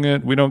keep doing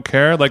it. We don't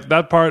care. Like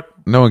that part.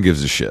 No one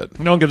gives a shit.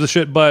 No one gives a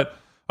shit. But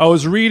I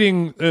was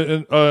reading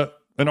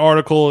an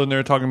article and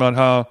they're talking about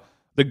how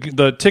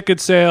the ticket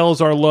sales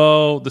are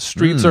low. The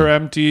streets are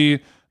empty.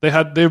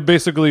 They've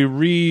basically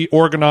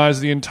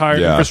reorganized the entire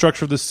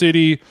infrastructure of the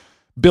city,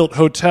 built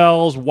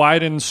hotels,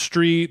 widened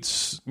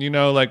streets,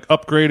 like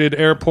upgraded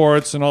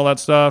airports and all that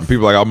stuff.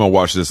 People are like, I'm going to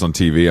watch this on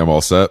TV. I'm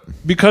all set.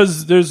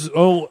 Because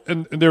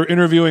and they're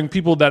interviewing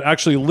people that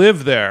actually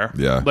live there.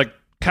 Yeah. Like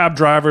cab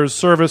drivers,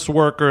 service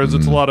workers.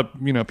 It's a lot of,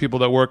 people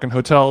that work in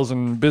hotels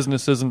and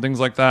businesses and things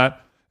like that.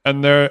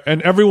 And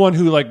everyone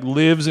who like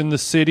lives in the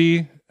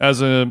city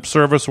as a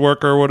service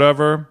worker or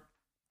whatever,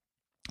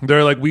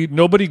 they're like,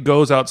 nobody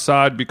goes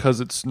outside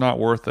because it's not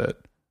worth it.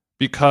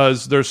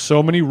 Because there's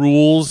so many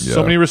rules,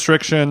 so many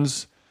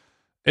restrictions.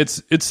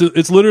 It's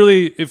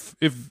literally if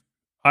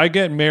I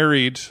get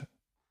married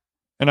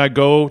and I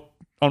go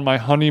on my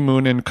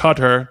honeymoon in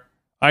Qatar,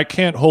 I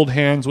can't hold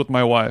hands with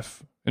my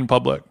wife in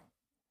public,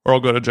 or I'll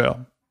go to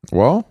jail.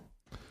 Well,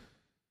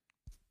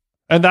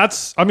 and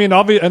that's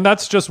and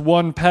that's just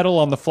one petal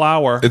on the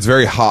flower. It's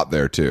very hot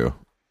there too,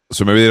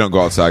 so maybe they don't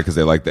go outside because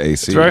they like the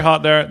AC. It's very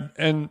hot there,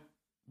 and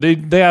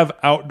They have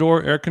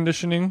outdoor air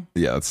conditioning.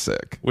 Yeah, that's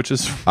sick. Which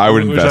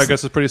I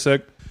guess is pretty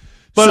sick.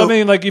 But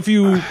if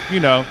you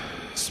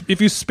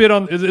spit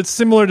on, it's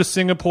similar to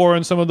Singapore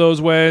in some of those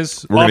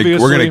ways. We're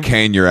gonna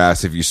cane your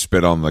ass if you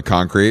spit on the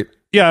concrete.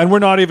 Yeah, and we're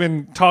not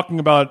even talking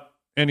about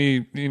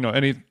any.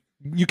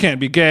 You can't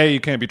be gay, you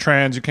can't be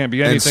trans, you can't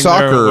be anything. And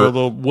soccer,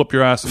 they'll whoop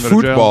your ass and go to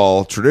jail.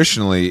 Football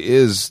traditionally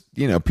is,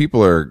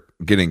 people are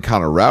getting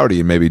kind of rowdy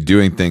and maybe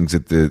doing things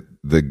that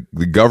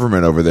the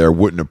government over there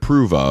wouldn't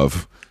approve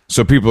of.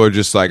 So people are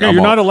just like, you're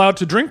not allowed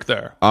to drink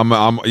there.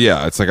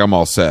 It's like I'm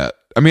all set.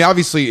 I mean,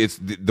 obviously, it's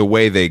the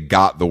way they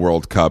got the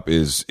World Cup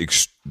is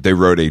they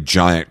wrote a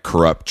giant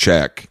corrupt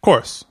check, of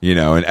course,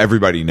 and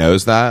everybody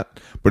knows that.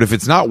 But if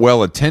it's not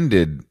well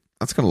attended,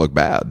 that's going to look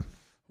bad.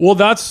 Well,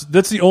 that's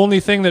the only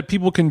thing that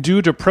people can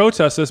do to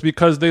protest this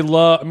because they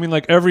love. I mean,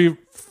 like every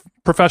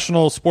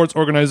professional sports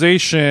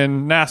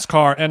organization,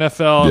 NASCAR,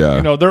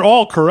 NFL, they're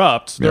all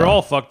corrupt. They're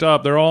all fucked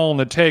up. They're all on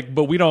the take,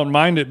 but we don't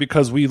mind it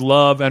because we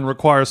love and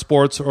require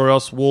sports or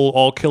else we'll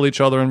all kill each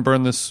other and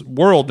burn this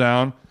world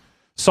down.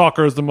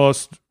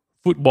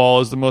 Football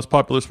is the most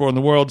popular sport in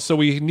the world. So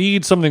we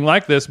need something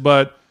like this,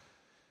 but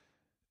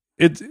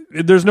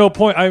there's no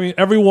point. I mean,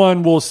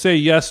 everyone will say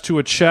yes to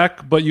a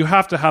check, but you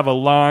have to have a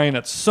line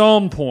at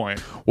some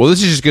point. Well,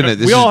 this is just going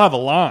to... We all have a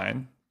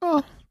line.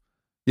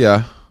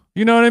 Yeah.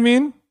 You know what I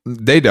mean?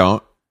 They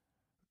don't.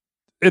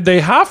 They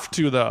have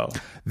to, though.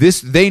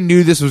 They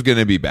knew this was going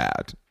to be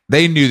bad.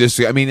 They knew this.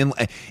 I mean,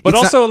 But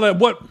also, at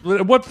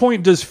what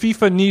point does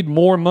FIFA need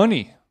more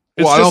money?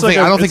 It's Well, I just don't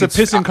think- I don't think it's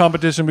a it's- pissing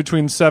competition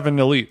between 7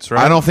 elites,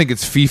 right? I don't think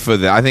it's FIFA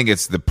that I think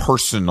it's the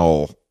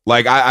personal.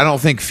 Like, I don't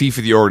think FIFA,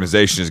 the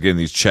organization, is getting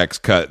these checks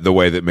cut the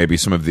way that maybe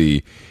some of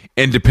the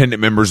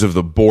independent members of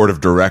the board of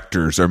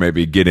directors are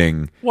maybe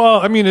getting. Well,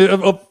 I mean,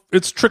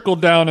 it's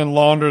trickled down and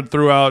laundered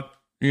throughout,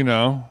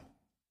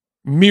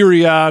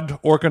 myriad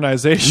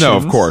organizations. No,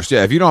 of course,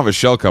 yeah. If you don't have a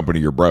shell company,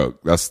 you're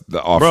broke. That's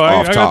the off. Bro,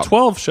 off I top. got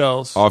 12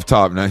 shells. Off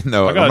top, no,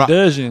 I got I'm a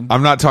dozen.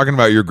 I'm not talking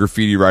about your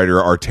graffiti writer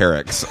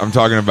Arterix. I'm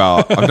talking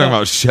about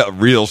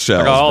real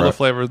shells. I got all bro. the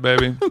flavors,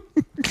 baby.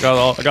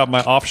 I got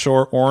my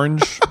offshore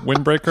orange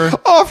windbreaker.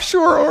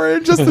 Offshore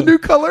orange, just the new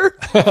color.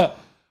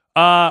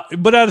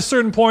 But at a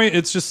certain point,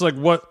 it's just like,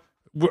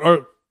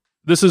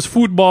 this is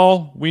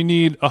football. We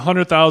need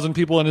 100,000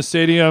 people in a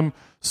stadium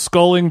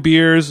sculling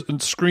beers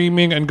and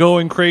screaming and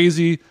going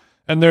crazy.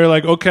 And they're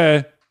like,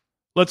 okay,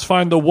 let's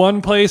find the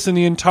one place in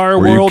the entire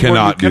Where you world where you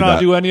cannot do cannot that.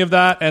 do any of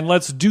that, and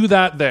let's do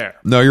that there.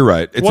 No, you're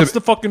right. It's What's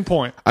the fucking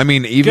point? I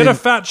mean, even Get a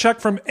fat check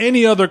from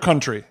any other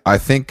country. I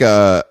think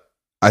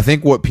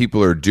what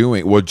people are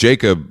doing. Well,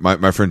 Jacob,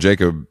 my friend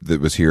Jacob,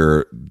 that was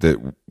here that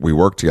we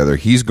worked together.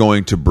 He's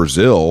going to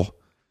Brazil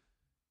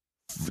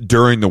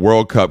during the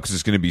World Cup because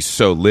it's going to be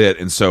so lit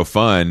and so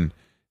fun.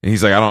 And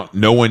he's like,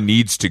 no one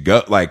needs to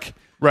go. Like,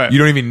 Right. you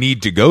don't even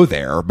need to go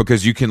there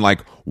because you can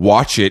like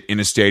watch it in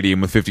a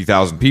stadium with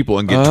 50,000 people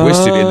and get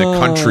twisted in the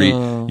country.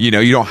 You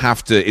don't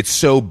have to. It's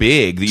so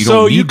big that you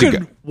don't need to go.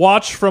 could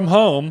watch from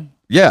home.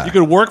 Yeah. You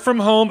could work from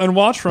home and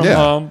watch from Yeah.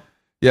 home.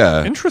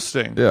 Yeah.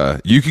 Interesting. Yeah.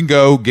 You can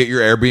go get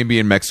your Airbnb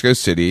in Mexico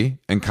City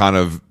and kind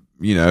of,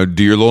 do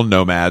your little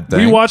nomad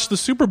thing. We watched the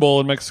Super Bowl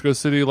in Mexico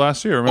City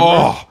last year, remember?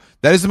 Oh,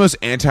 that is the most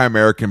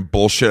anti-American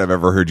bullshit I've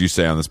ever heard you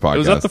say on this podcast. It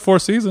was at the Four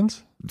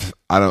Seasons.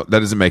 That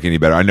doesn't make it any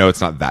better. I know it's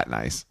not that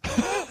nice.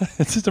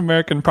 It's just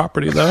American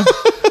property, though.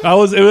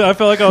 I felt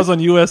like I was on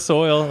U.S.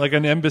 soil, like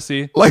an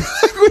embassy. Like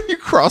when you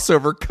cross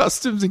over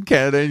customs in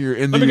Canada and you're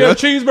in Let the me get a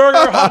US.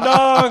 cheeseburger, hot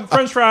dog,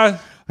 French fry. Like,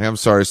 I'm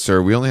sorry,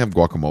 sir. We only have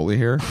guacamole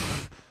here.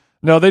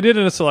 No, they did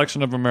a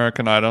selection of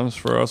American items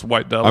for us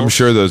white devils. I'm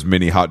sure those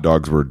mini hot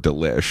dogs were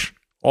delish.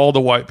 All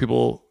the white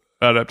people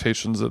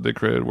adaptations that they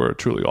created were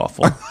truly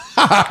awful.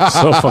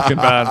 So fucking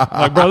bad.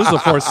 I'm like, bro, this is the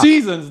Four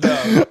Seasons,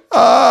 though.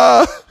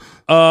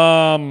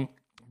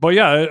 But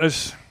yeah,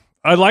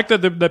 I like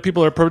that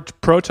people are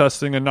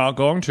protesting and not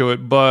going to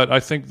it, but I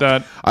think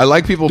that I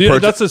like people.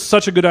 That's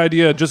such a good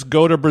idea. Just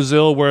go to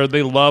Brazil where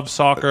they love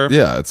soccer.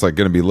 Yeah, it's like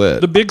going to be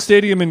lit. The big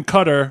stadium in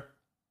Qatar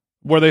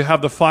where they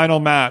have the final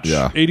match,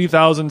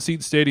 80,000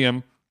 seat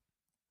stadium.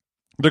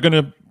 They're going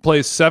to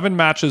play 7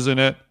 matches in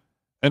it,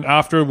 and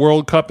after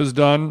World Cup is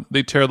done,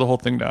 they tear the whole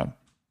thing down.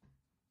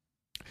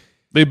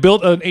 They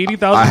built an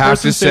 80,000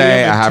 person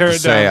stadium. I have to tear it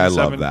say, down I in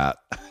love 7. that.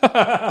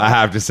 I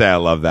have to say, I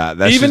love that.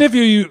 That's Even just, if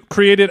you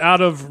create it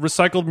out of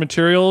recycled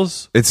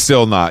materials, it's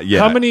still not yet.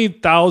 how many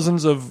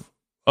thousands of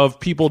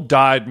people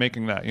died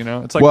making that?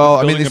 It's like Well,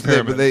 I building mean, a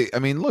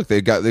pyramid. look,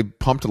 they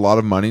pumped a lot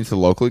of money into the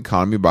local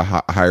economy by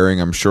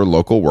hiring, I'm sure,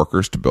 local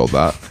workers to build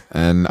that.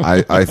 And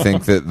I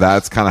think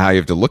that's kind of how you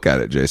have to look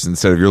at it, Jason,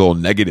 instead of your little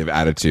negative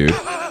attitude.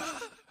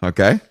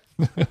 Okay.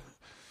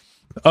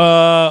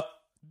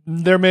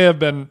 There may have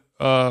been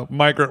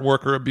migrant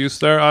worker abuse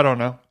there. I don't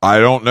know. I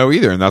don't know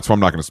either, and that's why I'm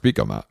not going to speak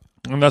on that.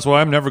 And that's why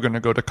I'm never going to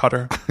go to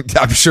Qatar.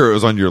 I'm sure it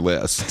was on your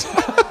list.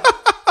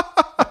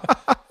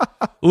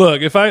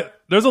 Look,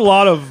 there's a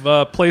lot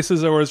of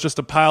places where it's just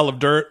a pile of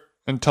dirt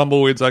and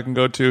tumbleweeds I can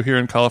go to here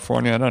in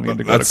California. I don't need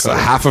to go That's to Qatar.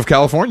 half of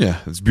California.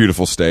 It's a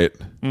beautiful state.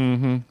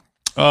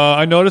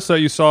 I noticed that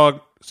you saw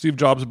Steve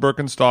Jobs'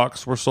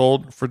 Birkenstocks were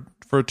sold for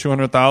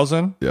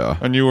 $200,000. Yeah.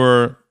 And you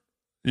were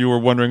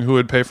wondering who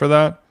would pay for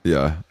that.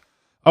 Yeah.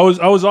 I was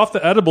off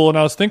the edible and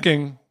I was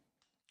thinking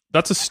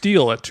that's a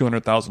steal at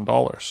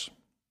 $200,000.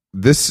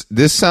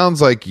 This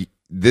sounds like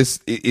this.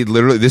 It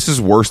literally, this is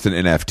worse than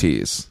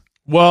NFTs.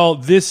 Well,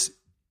 this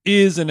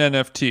is an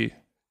NFT,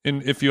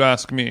 if you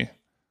ask me.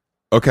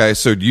 Okay,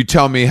 so you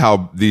tell me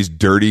how these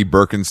dirty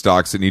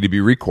Birkenstocks that need to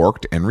be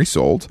recorked and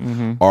resold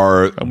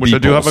are Which I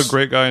do have a Beeples.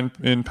 great guy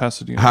in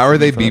Pasadena. How are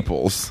they for that.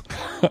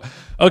 Beeples?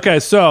 Okay,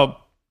 so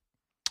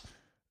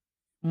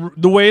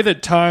the way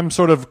that time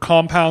sort of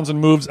compounds and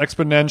moves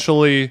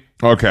exponentially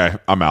Okay,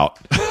 I'm out.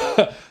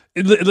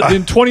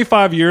 in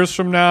 25 years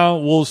from now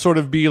will sort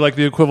of be like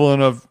the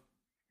equivalent of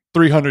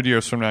 300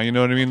 years from now. You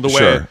know what I mean? The way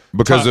Sure,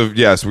 because time- of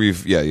yes,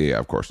 yeah,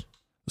 of course.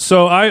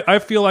 So I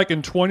feel like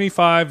in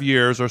 25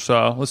 years or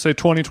so, let's say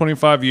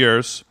 25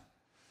 years,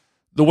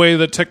 the way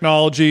that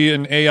technology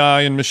and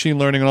AI and machine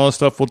learning and all this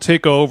stuff will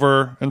take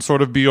over and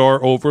sort of be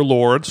our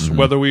overlords,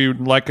 whether we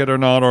like it or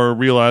not or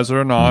realize it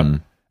or not.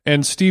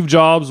 And Steve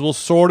Jobs will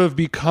sort of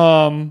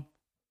become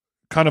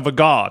kind of a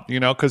god,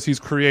 because he's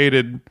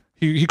created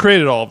he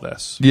created all of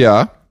this.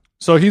 Yeah.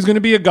 So he's going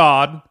to be a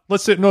god.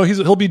 Let's say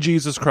he'll be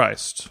Jesus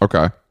Christ.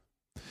 Okay.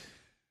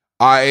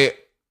 I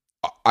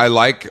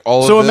like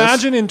all So of this.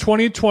 imagine in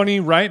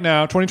 2022 right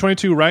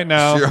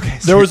now, Sure, okay,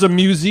 there was a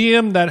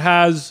museum that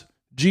has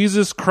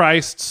Jesus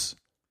Christ's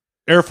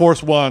Air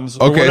Force Ones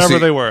or whatever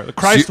they were, the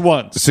Christ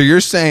ones. So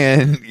you're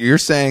saying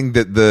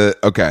that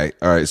all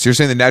right. So you're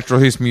saying the Natural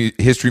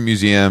History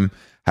Museum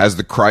has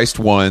the Christ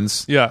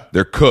ones. Yeah,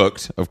 they're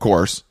cooked, of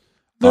course.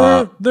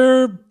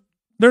 They're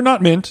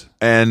not mint.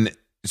 And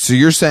so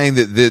you're saying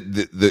that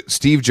the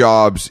Steve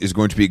Jobs is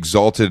going to be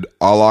exalted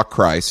a la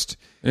Christ.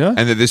 Yeah.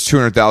 And that this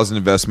 $200,000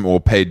 investment will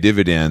pay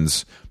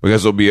dividends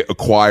because it'll be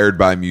acquired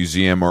by a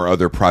museum or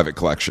other private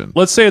collection.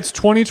 Let's say it's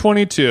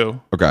 2022.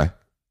 Okay.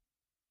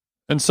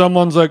 And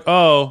someone's like,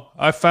 "Oh,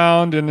 I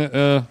found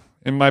I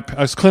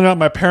was cleaning out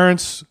my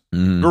parents'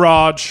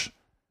 garage,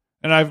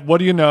 and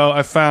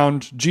I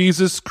found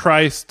Jesus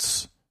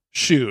Christ's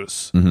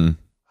shoes." Mm-hmm.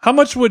 How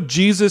much would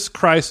Jesus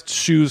Christ's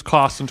shoes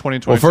cost in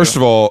 2022? Well, first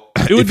of all,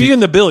 it would be in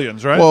the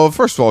billions, right? Well,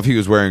 first of all, if he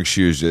was wearing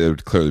shoes, it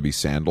would clearly be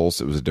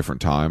sandals. It was a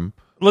different time.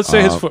 Let's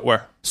say his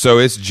footwear. So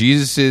it's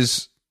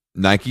Jesus's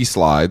Nike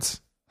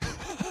slides,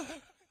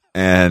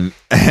 and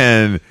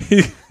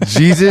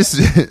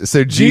Jesus.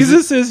 So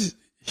Jesus is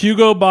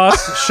Hugo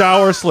Boss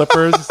shower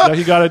slippers that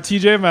he got at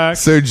TJ Maxx.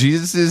 So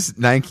Jesus's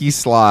Nike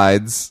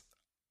slides.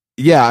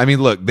 Yeah, I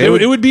mean, look,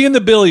 it would be in the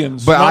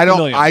billions, but I don't.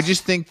 Millions. I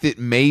just think that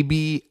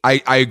maybe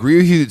I agree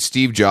with you that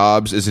Steve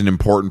Jobs is an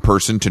important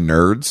person to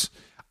nerds.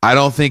 I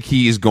don't think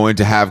he is going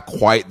to have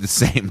quite the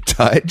same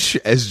touch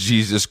as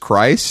Jesus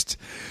Christ.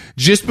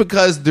 Just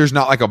because there's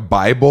not like a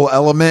Bible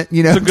element, to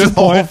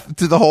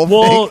the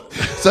whole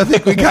thing. So I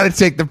think we got to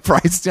take the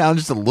price down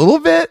just a little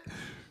bit.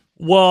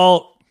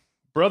 Well,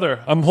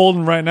 brother, I'm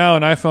holding right now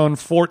an iPhone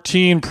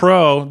 14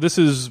 Pro. This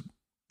is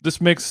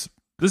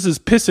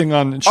pissing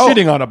on and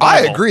shitting on a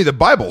Bible. I agree. The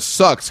Bible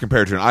sucks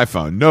compared to an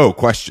iPhone. No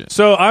question.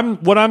 So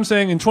what I'm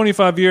saying in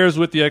 25 years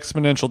with the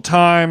exponential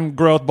time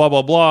growth, blah,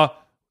 blah, blah,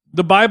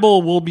 the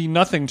Bible will be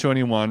nothing to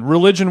anyone.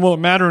 Religion won't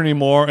matter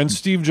anymore, and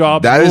Steve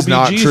Jobs will be Jesus.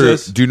 That is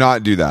not true. Do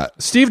not do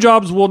that. Steve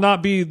Jobs will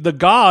not be the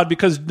God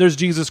because there's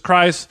Jesus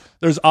Christ,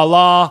 there's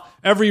Allah.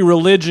 Every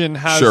religion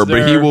has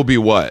but he will be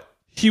what?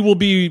 He will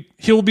be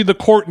the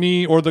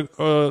Courtney or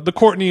the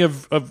Courtney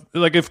of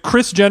like if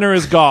Kris Jenner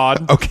is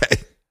God. Okay.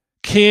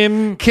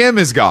 Kim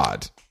is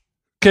God.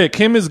 Okay,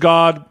 Kim is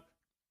God.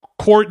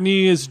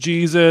 Courtney is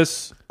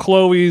Jesus.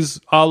 Chloe's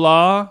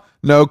Allah.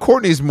 No,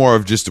 Courtney's more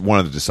of just one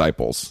of the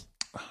disciples.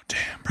 Oh, damn.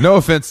 Bro. No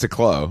offense to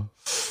Chloe.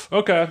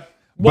 Okay.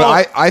 Well,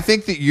 but I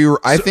think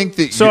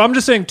that So I'm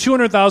just saying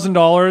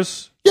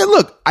 $200,000. Yeah,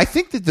 look, I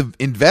think that the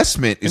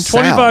investment is in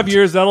 25 sound.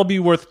 years that'll be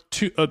worth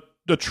 $1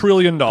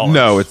 trillion.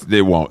 No,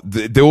 they won't.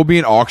 There will be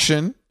an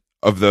auction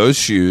of those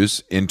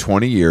shoes in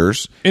 20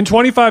 years. In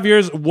 25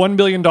 years, $1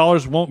 billion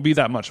won't be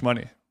that much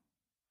money.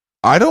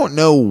 I don't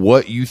know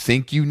what you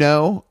think you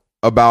know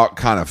about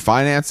kind of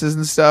finances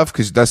and stuff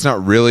because that's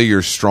not really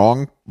your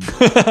strong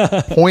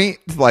point.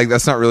 Like,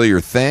 that's not really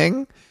your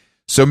thing.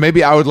 So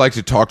maybe I would like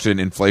to talk to an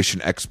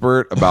inflation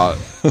expert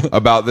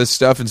about this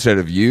stuff instead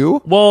of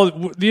you. Well,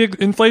 the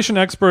inflation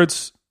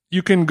experts,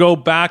 you can go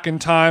back in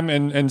time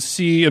and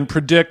see and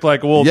predict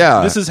like, well,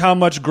 this is how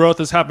much growth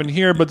has happened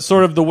here, but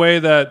sort of the way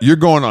that... You're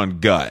going on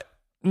gut.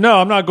 No,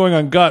 I'm not going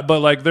on gut, but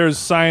like there's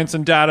science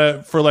and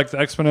data for like the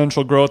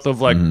exponential growth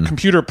of like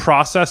computer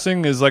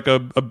processing is like a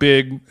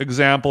big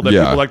example that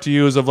people like to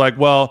use of like,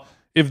 well,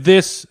 if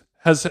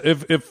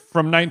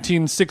from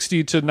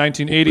 1960 to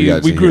 1980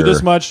 we grew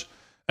this much,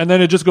 and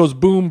then it just goes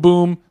boom,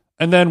 boom,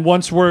 and then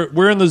once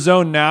we're in the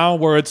zone now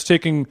where it's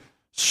taking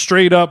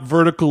straight up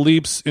vertical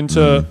leaps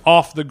into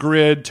off the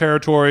grid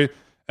territory,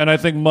 and I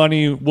think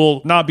money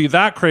will not be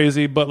that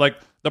crazy, but like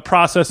the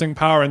processing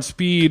power and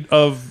speed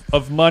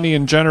of money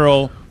in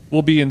general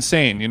will be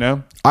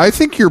insane, I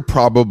think you're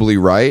probably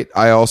right.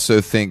 I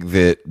also think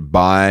that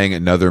buying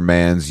another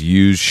man's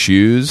used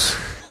shoes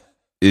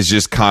is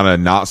just kind of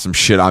not some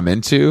shit I'm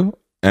into,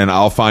 and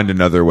I'll find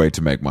another way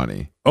to make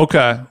money.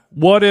 Okay.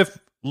 What if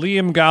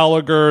Liam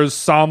Gallagher's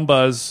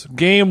Sambas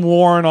game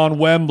worn on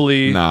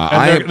Wembley if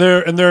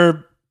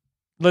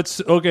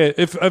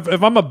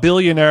I'm a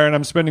billionaire and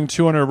I'm spending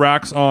 200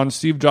 racks on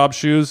Steve Jobs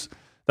shoes,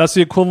 that's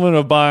the equivalent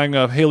of buying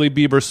a Hailey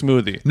Bieber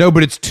smoothie. No,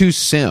 but it's too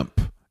simp.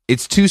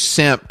 It's too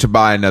simp to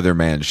buy another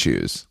man's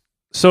shoes.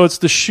 So it's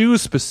the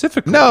shoes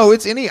specifically. No,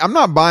 it's any. I'm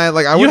not buying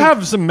like You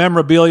have some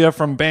memorabilia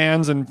from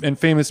bands and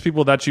famous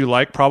people that you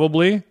like,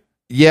 probably.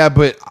 Yeah,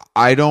 but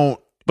I don't.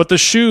 But the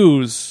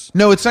shoes.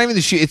 No, it's not even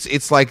the shoe.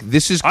 It's like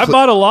this is. I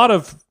bought a lot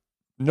of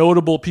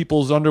notable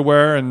people's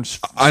underwear and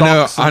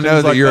socks. I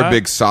know that like you're a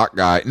big sock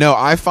guy. No,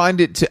 I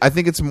find it. I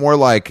think it's more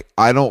like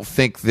I don't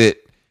think that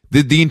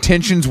the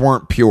intentions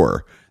weren't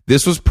pure.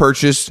 This was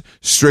purchased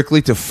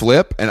strictly to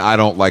flip, and I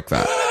don't like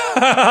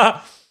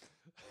that.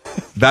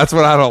 That's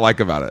what I don't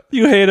like about it.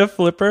 You hate a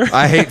flipper?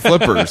 I hate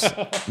flippers.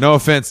 No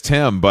offense,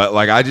 Tim, but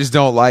like I just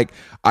don't like.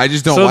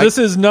 So this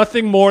is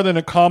nothing more than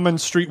a common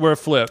streetwear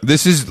flip.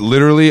 This is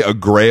literally a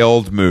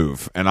grailed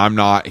move, and I'm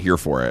not here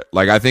for it.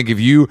 Like I think if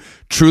you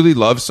truly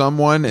love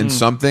someone and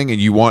something, and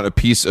you want a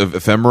piece of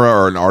ephemera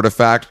or an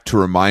artifact to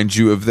remind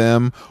you of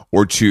them,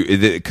 or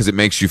because it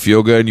makes you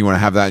feel good, and you want to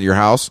have that in your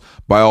house,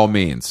 by all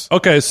means.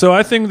 Okay, so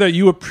I think that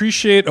you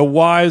appreciate a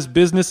wise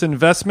business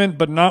investment,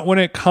 but not when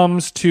it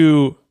comes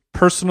to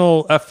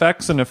personal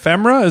effects and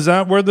ephemera? Is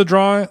that where the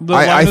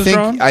line is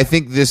drawn? I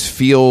think this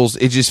feels.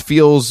 It just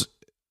feels.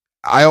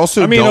 I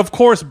mean, of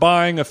course,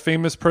 buying a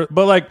famous person,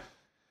 but like,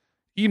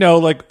 you know,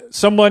 like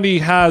somebody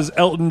has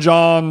Elton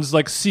John's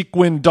like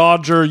sequin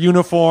Dodger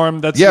uniform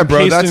that's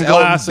encased in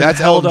glass.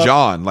 That's Elton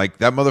John. Like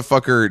that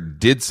motherfucker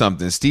did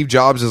something. Steve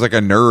Jobs is like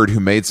a nerd who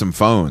made some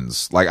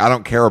phones. Like I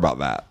don't care about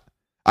that.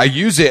 I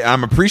use it.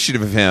 I'm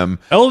appreciative of him.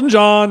 Elton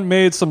John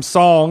made some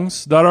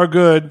songs that are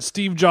good.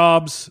 Steve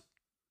Jobs.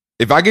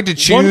 If I get to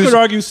choose, one could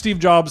argue Steve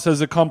Jobs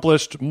has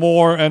accomplished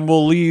more and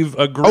will leave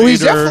a greater. Oh, he's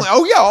definitely.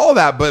 Oh yeah, all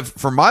that. But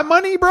for my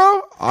money,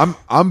 bro,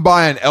 I'm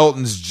buying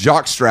Elton's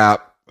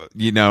jockstrap.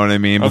 You know what I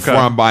mean? Before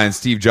I'm buying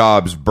Steve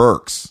Jobs'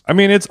 Birks. I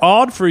mean, it's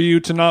odd for you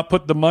to not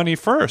put the money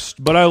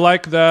first, but I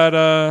like that.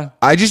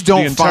 I just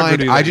don't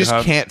find. I just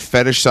can't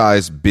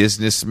fetishize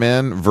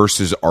businessmen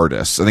versus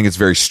artists. I think it's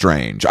very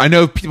strange. I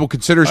know people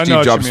consider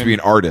Steve Jobs to be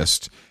an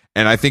artist,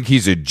 and I think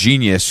he's a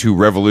genius who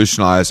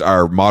revolutionized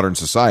our modern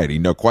society,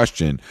 no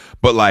question.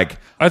 But like,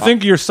 I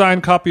think your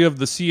signed copy of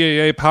the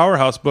CAA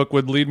Powerhouse book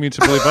would lead me to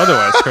believe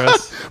otherwise,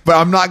 Chris. But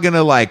I'm not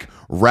gonna like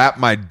wrap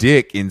my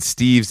dick in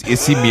Steve's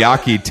Issey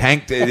Miyake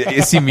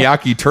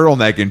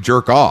turtleneck and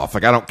jerk off.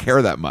 Like I don't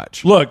care that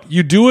much. Look,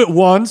 you do it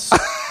once,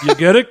 you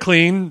get it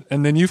clean,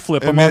 and then you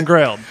flip them on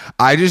Grailed.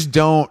 I just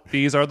don't.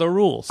 These are the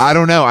rules. I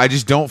don't know. I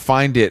just don't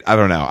find it. I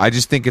don't know. I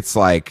just think it's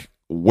like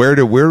where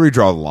do we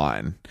draw the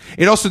line?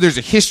 And also, there's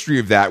a history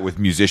of that with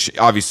musicians,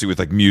 obviously with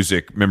like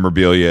music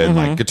memorabilia and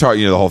like guitar.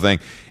 You know the whole thing.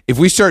 If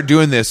we start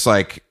doing this,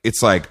 like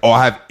it's like, oh,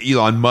 I have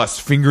Elon Musk's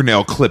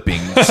fingernail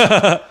clippings.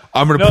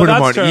 I'm going to put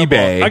them on terrible.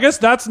 eBay. I guess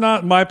that's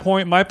not my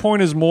point. My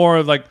point is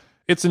more like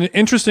it's an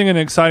interesting and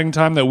exciting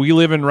time that we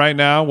live in right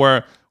now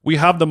where we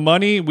have the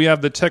money, we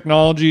have the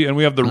technology, and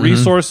we have the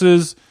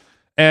resources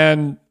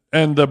and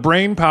the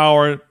brain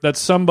power that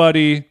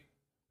somebody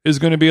is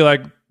going to be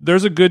like,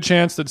 there's a good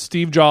chance that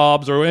Steve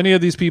Jobs or any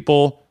of these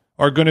people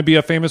are going to be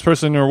a famous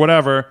person or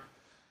whatever.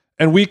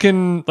 And we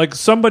can, like,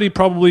 somebody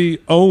probably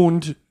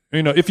owned,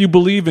 you know, if you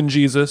believe in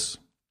Jesus,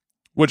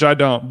 which I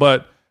don't,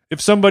 but if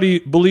somebody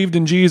believed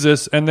in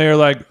Jesus and they're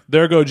like,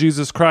 there go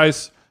Jesus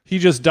Christ, he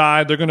just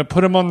died, they're going to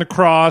put him on the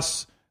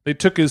cross, they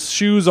took his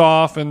shoes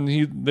off and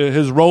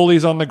his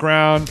rollies on the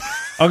ground.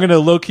 I'm going to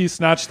low-key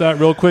snatch that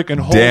real quick and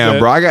hold it. Damn,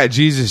 bro, I got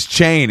Jesus'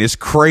 chain. It's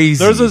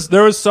crazy.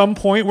 There was some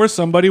point where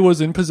somebody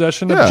was in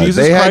possession of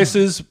Jesus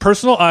Christ's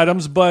personal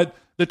items, but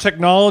the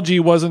technology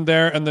wasn't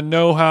there and the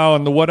know-how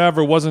and the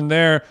whatever wasn't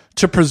there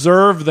to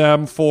preserve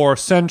them for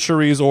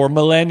centuries or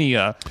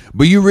millennia.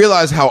 But you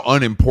realize how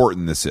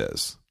unimportant this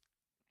is.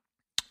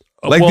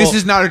 Like, this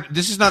is not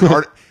an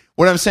art.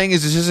 What I'm saying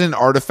is this isn't an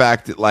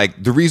artifact that,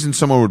 like, the reason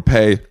someone would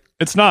pay.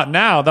 It's not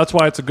now. That's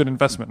why it's a good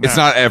investment now. It's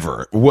not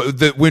ever.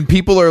 When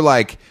people are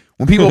like,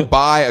 when people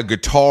buy a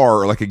guitar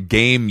or like a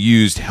game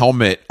used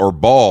helmet or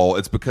ball,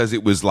 it's because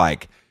it was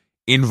like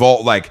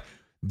involved, like,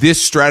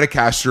 this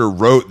Stratocaster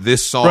wrote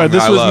this song. Right,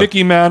 this was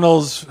Mickey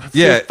Mantle's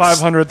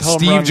 500th home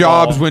Steve run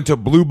Jobs ball. went to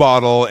Blue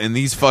Bottle and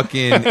these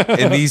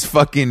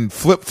fucking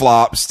flip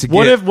flops to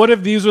get. What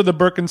if these were the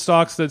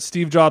Birkenstocks that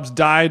Steve Jobs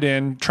died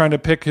in, trying to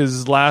pick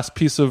his last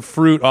piece of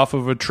fruit off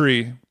of a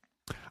tree?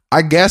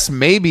 I guess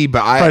maybe,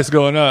 but price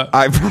going up.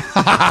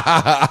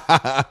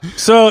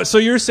 So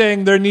you're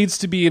saying there needs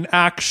to be an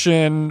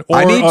action. Or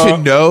I need to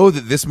know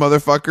that this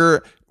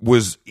motherfucker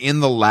was in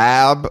the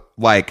lab,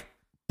 like,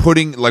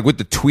 putting, like, with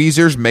the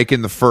tweezers,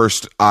 making the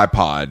first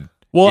iPod.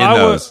 Well,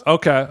 I was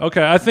okay.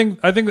 I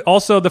think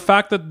also the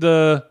fact that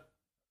the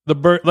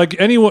like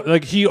anyone,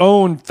 like, he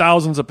owned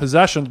thousands of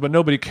possessions, but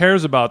nobody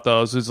cares about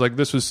those. It's like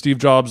this was Steve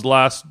Jobs'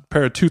 last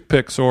pair of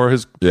toothpicks or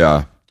his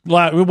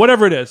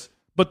whatever it is.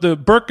 But the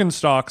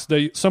Birkenstocks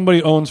that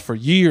somebody owns for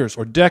years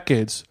or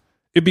decades,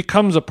 it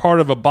becomes a part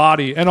of a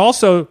body. And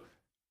also,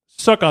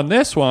 suck on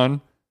this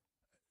one.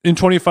 In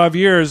 25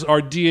 years,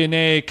 our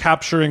DNA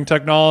capturing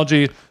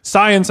technology,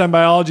 science and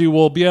biology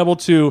will be able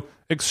to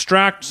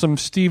extract some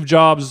Steve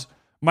Jobs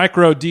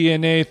micro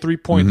DNA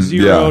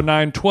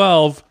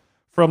 3.0912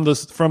 from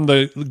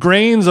the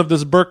grains of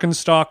this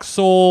Birkenstock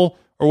sole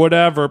or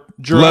whatever,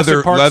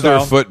 Jurassic Park leather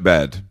style.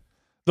 footbed.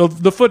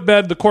 The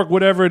footbed, the cork,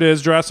 whatever it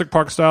is, Jurassic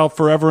Park style,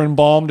 forever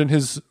embalmed in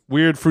his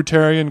weird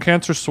fruitarian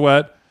cancer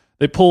sweat.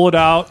 They pull it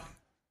out.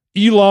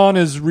 Elon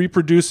is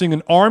reproducing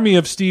an army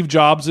of Steve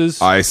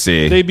Jobses. I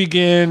see. They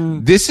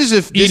begin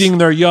eating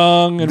their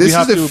young, and we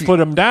have to put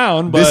them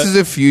down. But this is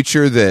a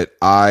future that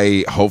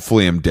I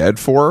hopefully am dead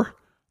for.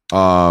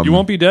 You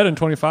won't be dead in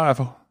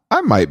 25.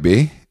 I might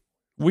be.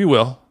 We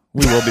will.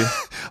 We will be.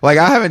 Like,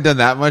 I haven't done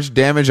that much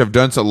damage. I've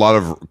done a lot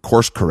of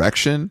course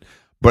correction,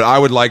 but I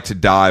would like to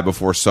die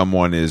before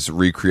someone is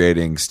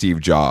recreating Steve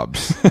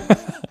Jobs.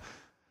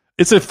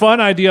 It's a fun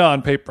idea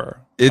on paper.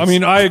 I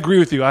mean, I agree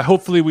with you.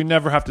 Hopefully we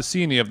never have to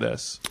see any of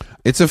this.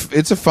 It's a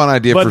fun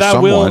idea for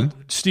someone.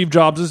 Steve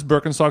Jobs'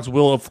 Birkenstocks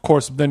will, of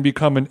course, then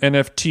become an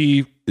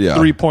NFT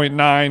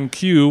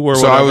 3.9Q or whatever.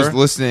 So I was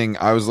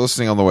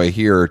listening on the way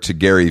here to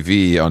Gary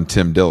Vee on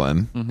Tim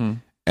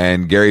Dillon,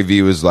 and Gary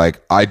Vee was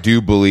like, I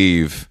do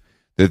believe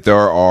that there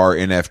are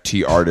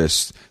NFT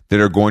artists that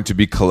are going to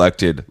be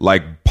collected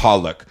like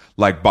Pollock,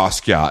 like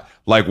Basquiat,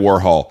 like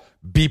Warhol,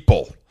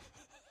 Beeple.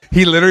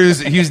 He literally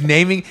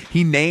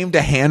he named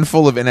a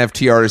handful of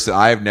NFT artists that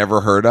I have never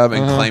heard of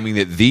and claiming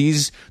that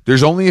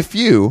there's only a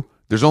few,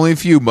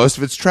 most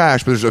of it's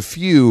trash, but there's a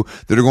few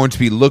that are going to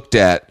be looked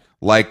at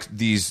like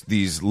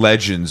these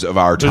legends of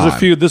our time. There's a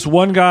few. This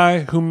one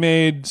guy who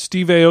made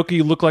Steve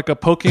Aoki look like a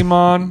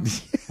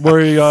Pokemon,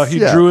 where he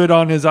drew it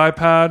on his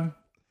iPad.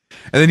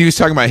 And then he was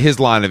talking about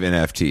his line of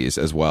NFTs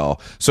as well.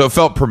 So it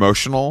felt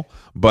promotional,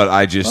 but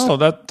I just... Oh,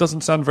 that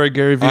doesn't sound very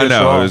Gary Vee. I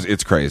know,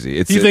 it's crazy.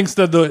 He thinks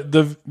that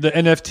the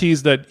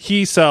NFTs that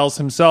he sells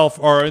himself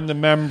are in the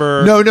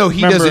member... No,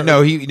 he doesn't.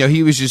 No,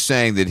 he was just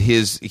saying that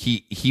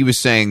he was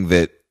saying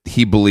that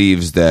he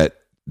believes that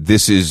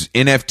this is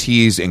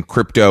NFTs and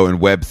crypto and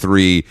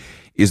Web3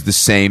 is the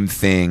same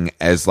thing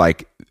as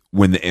like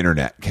when the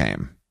internet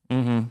came.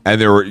 Mm-hmm. And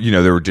there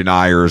were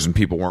deniers and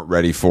people weren't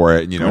ready for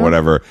it, and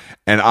whatever.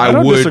 And I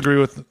don't would disagree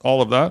with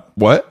all of that.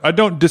 What? I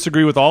don't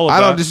disagree with all of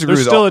that. I don't disagree.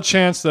 There's with still a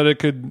chance that it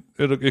could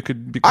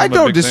become. I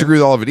don't a big disagree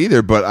thing. with all of it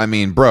either. But I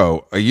mean,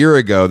 bro, a year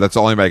ago, that's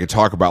all anybody could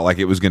talk about, like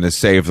it was going to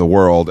save the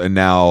world, and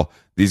now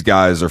these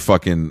guys are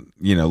fucking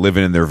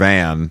living in their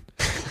van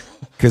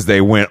because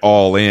they went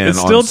all in.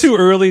 It's still too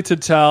early to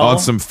tell on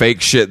some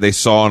fake shit they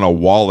saw in a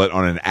wallet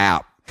on an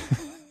app.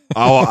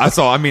 That's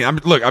all. I mean,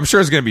 I'm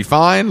sure it's going to be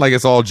fine. Like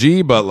it's all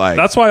G, but like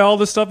that's why all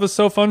this stuff is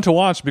so fun to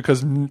watch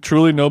because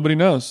truly nobody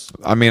knows.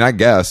 I mean, I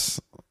guess.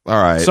 All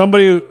right.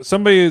 Somebody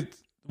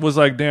was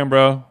like, "Damn,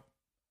 bro,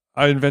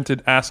 I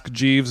invented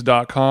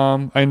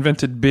AskJeeves.com. I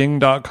invented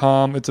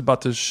Bing.com. It's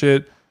about to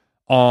shit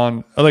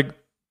on like."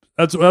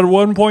 That's at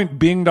one point,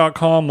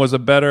 Bing.com was a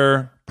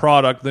better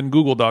product than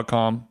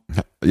Google.com.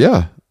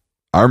 Yeah.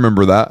 I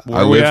remember that.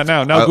 Where are we at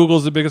now? Now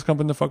Google's the biggest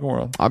company in the fucking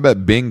world. I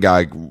bet Bing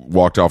guy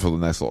walked off with a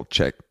nice little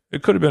check.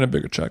 It could have been a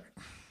bigger check.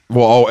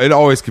 Well, it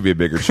always could be a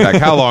bigger check.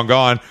 How long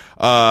gone?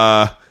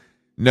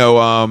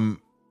 No,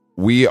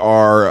 we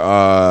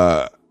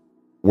are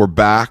we're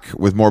back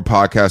with more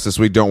podcasts this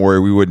week. Don't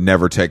worry, we would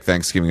never take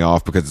Thanksgiving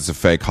off because it's a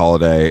fake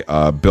holiday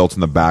built in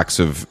the backs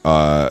of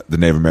the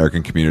Native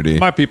American community.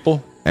 My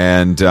people.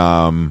 And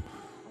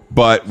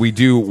but we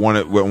do want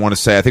to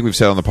say, I think we've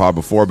said on the pod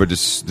before, but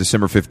just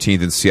December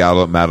 15th in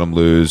Seattle at Madame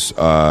Lou's,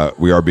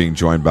 we are being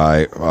joined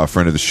by a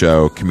friend of the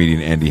show, comedian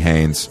Andy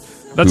Haynes.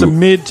 That's a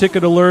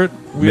mid-ticket alert.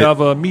 We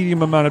have a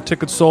medium amount of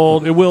tickets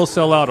sold. It will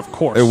sell out, of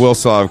course. It will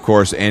sell out, of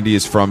course. Andy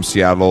is from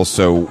Seattle,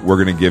 so we're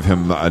going to give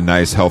him a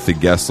nice, healthy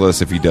guest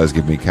list if he does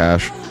give me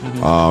cash.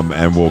 Mm-hmm.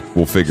 And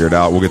we'll figure it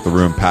out. We'll get the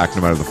room packed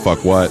no matter the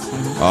fuck what.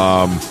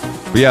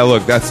 But yeah,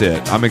 look, that's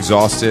it. I'm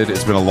exhausted.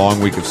 It's been a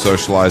long week of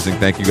socializing.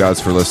 Thank you guys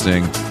for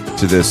listening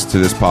to this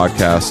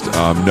podcast.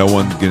 No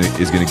one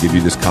is going to give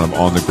you this kind of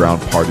on the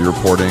ground party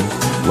reporting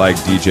like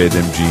DJ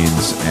Them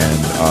Jeans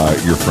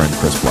and your friend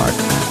Chris Black.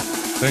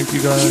 Thank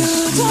you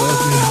guys. We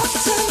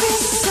love you.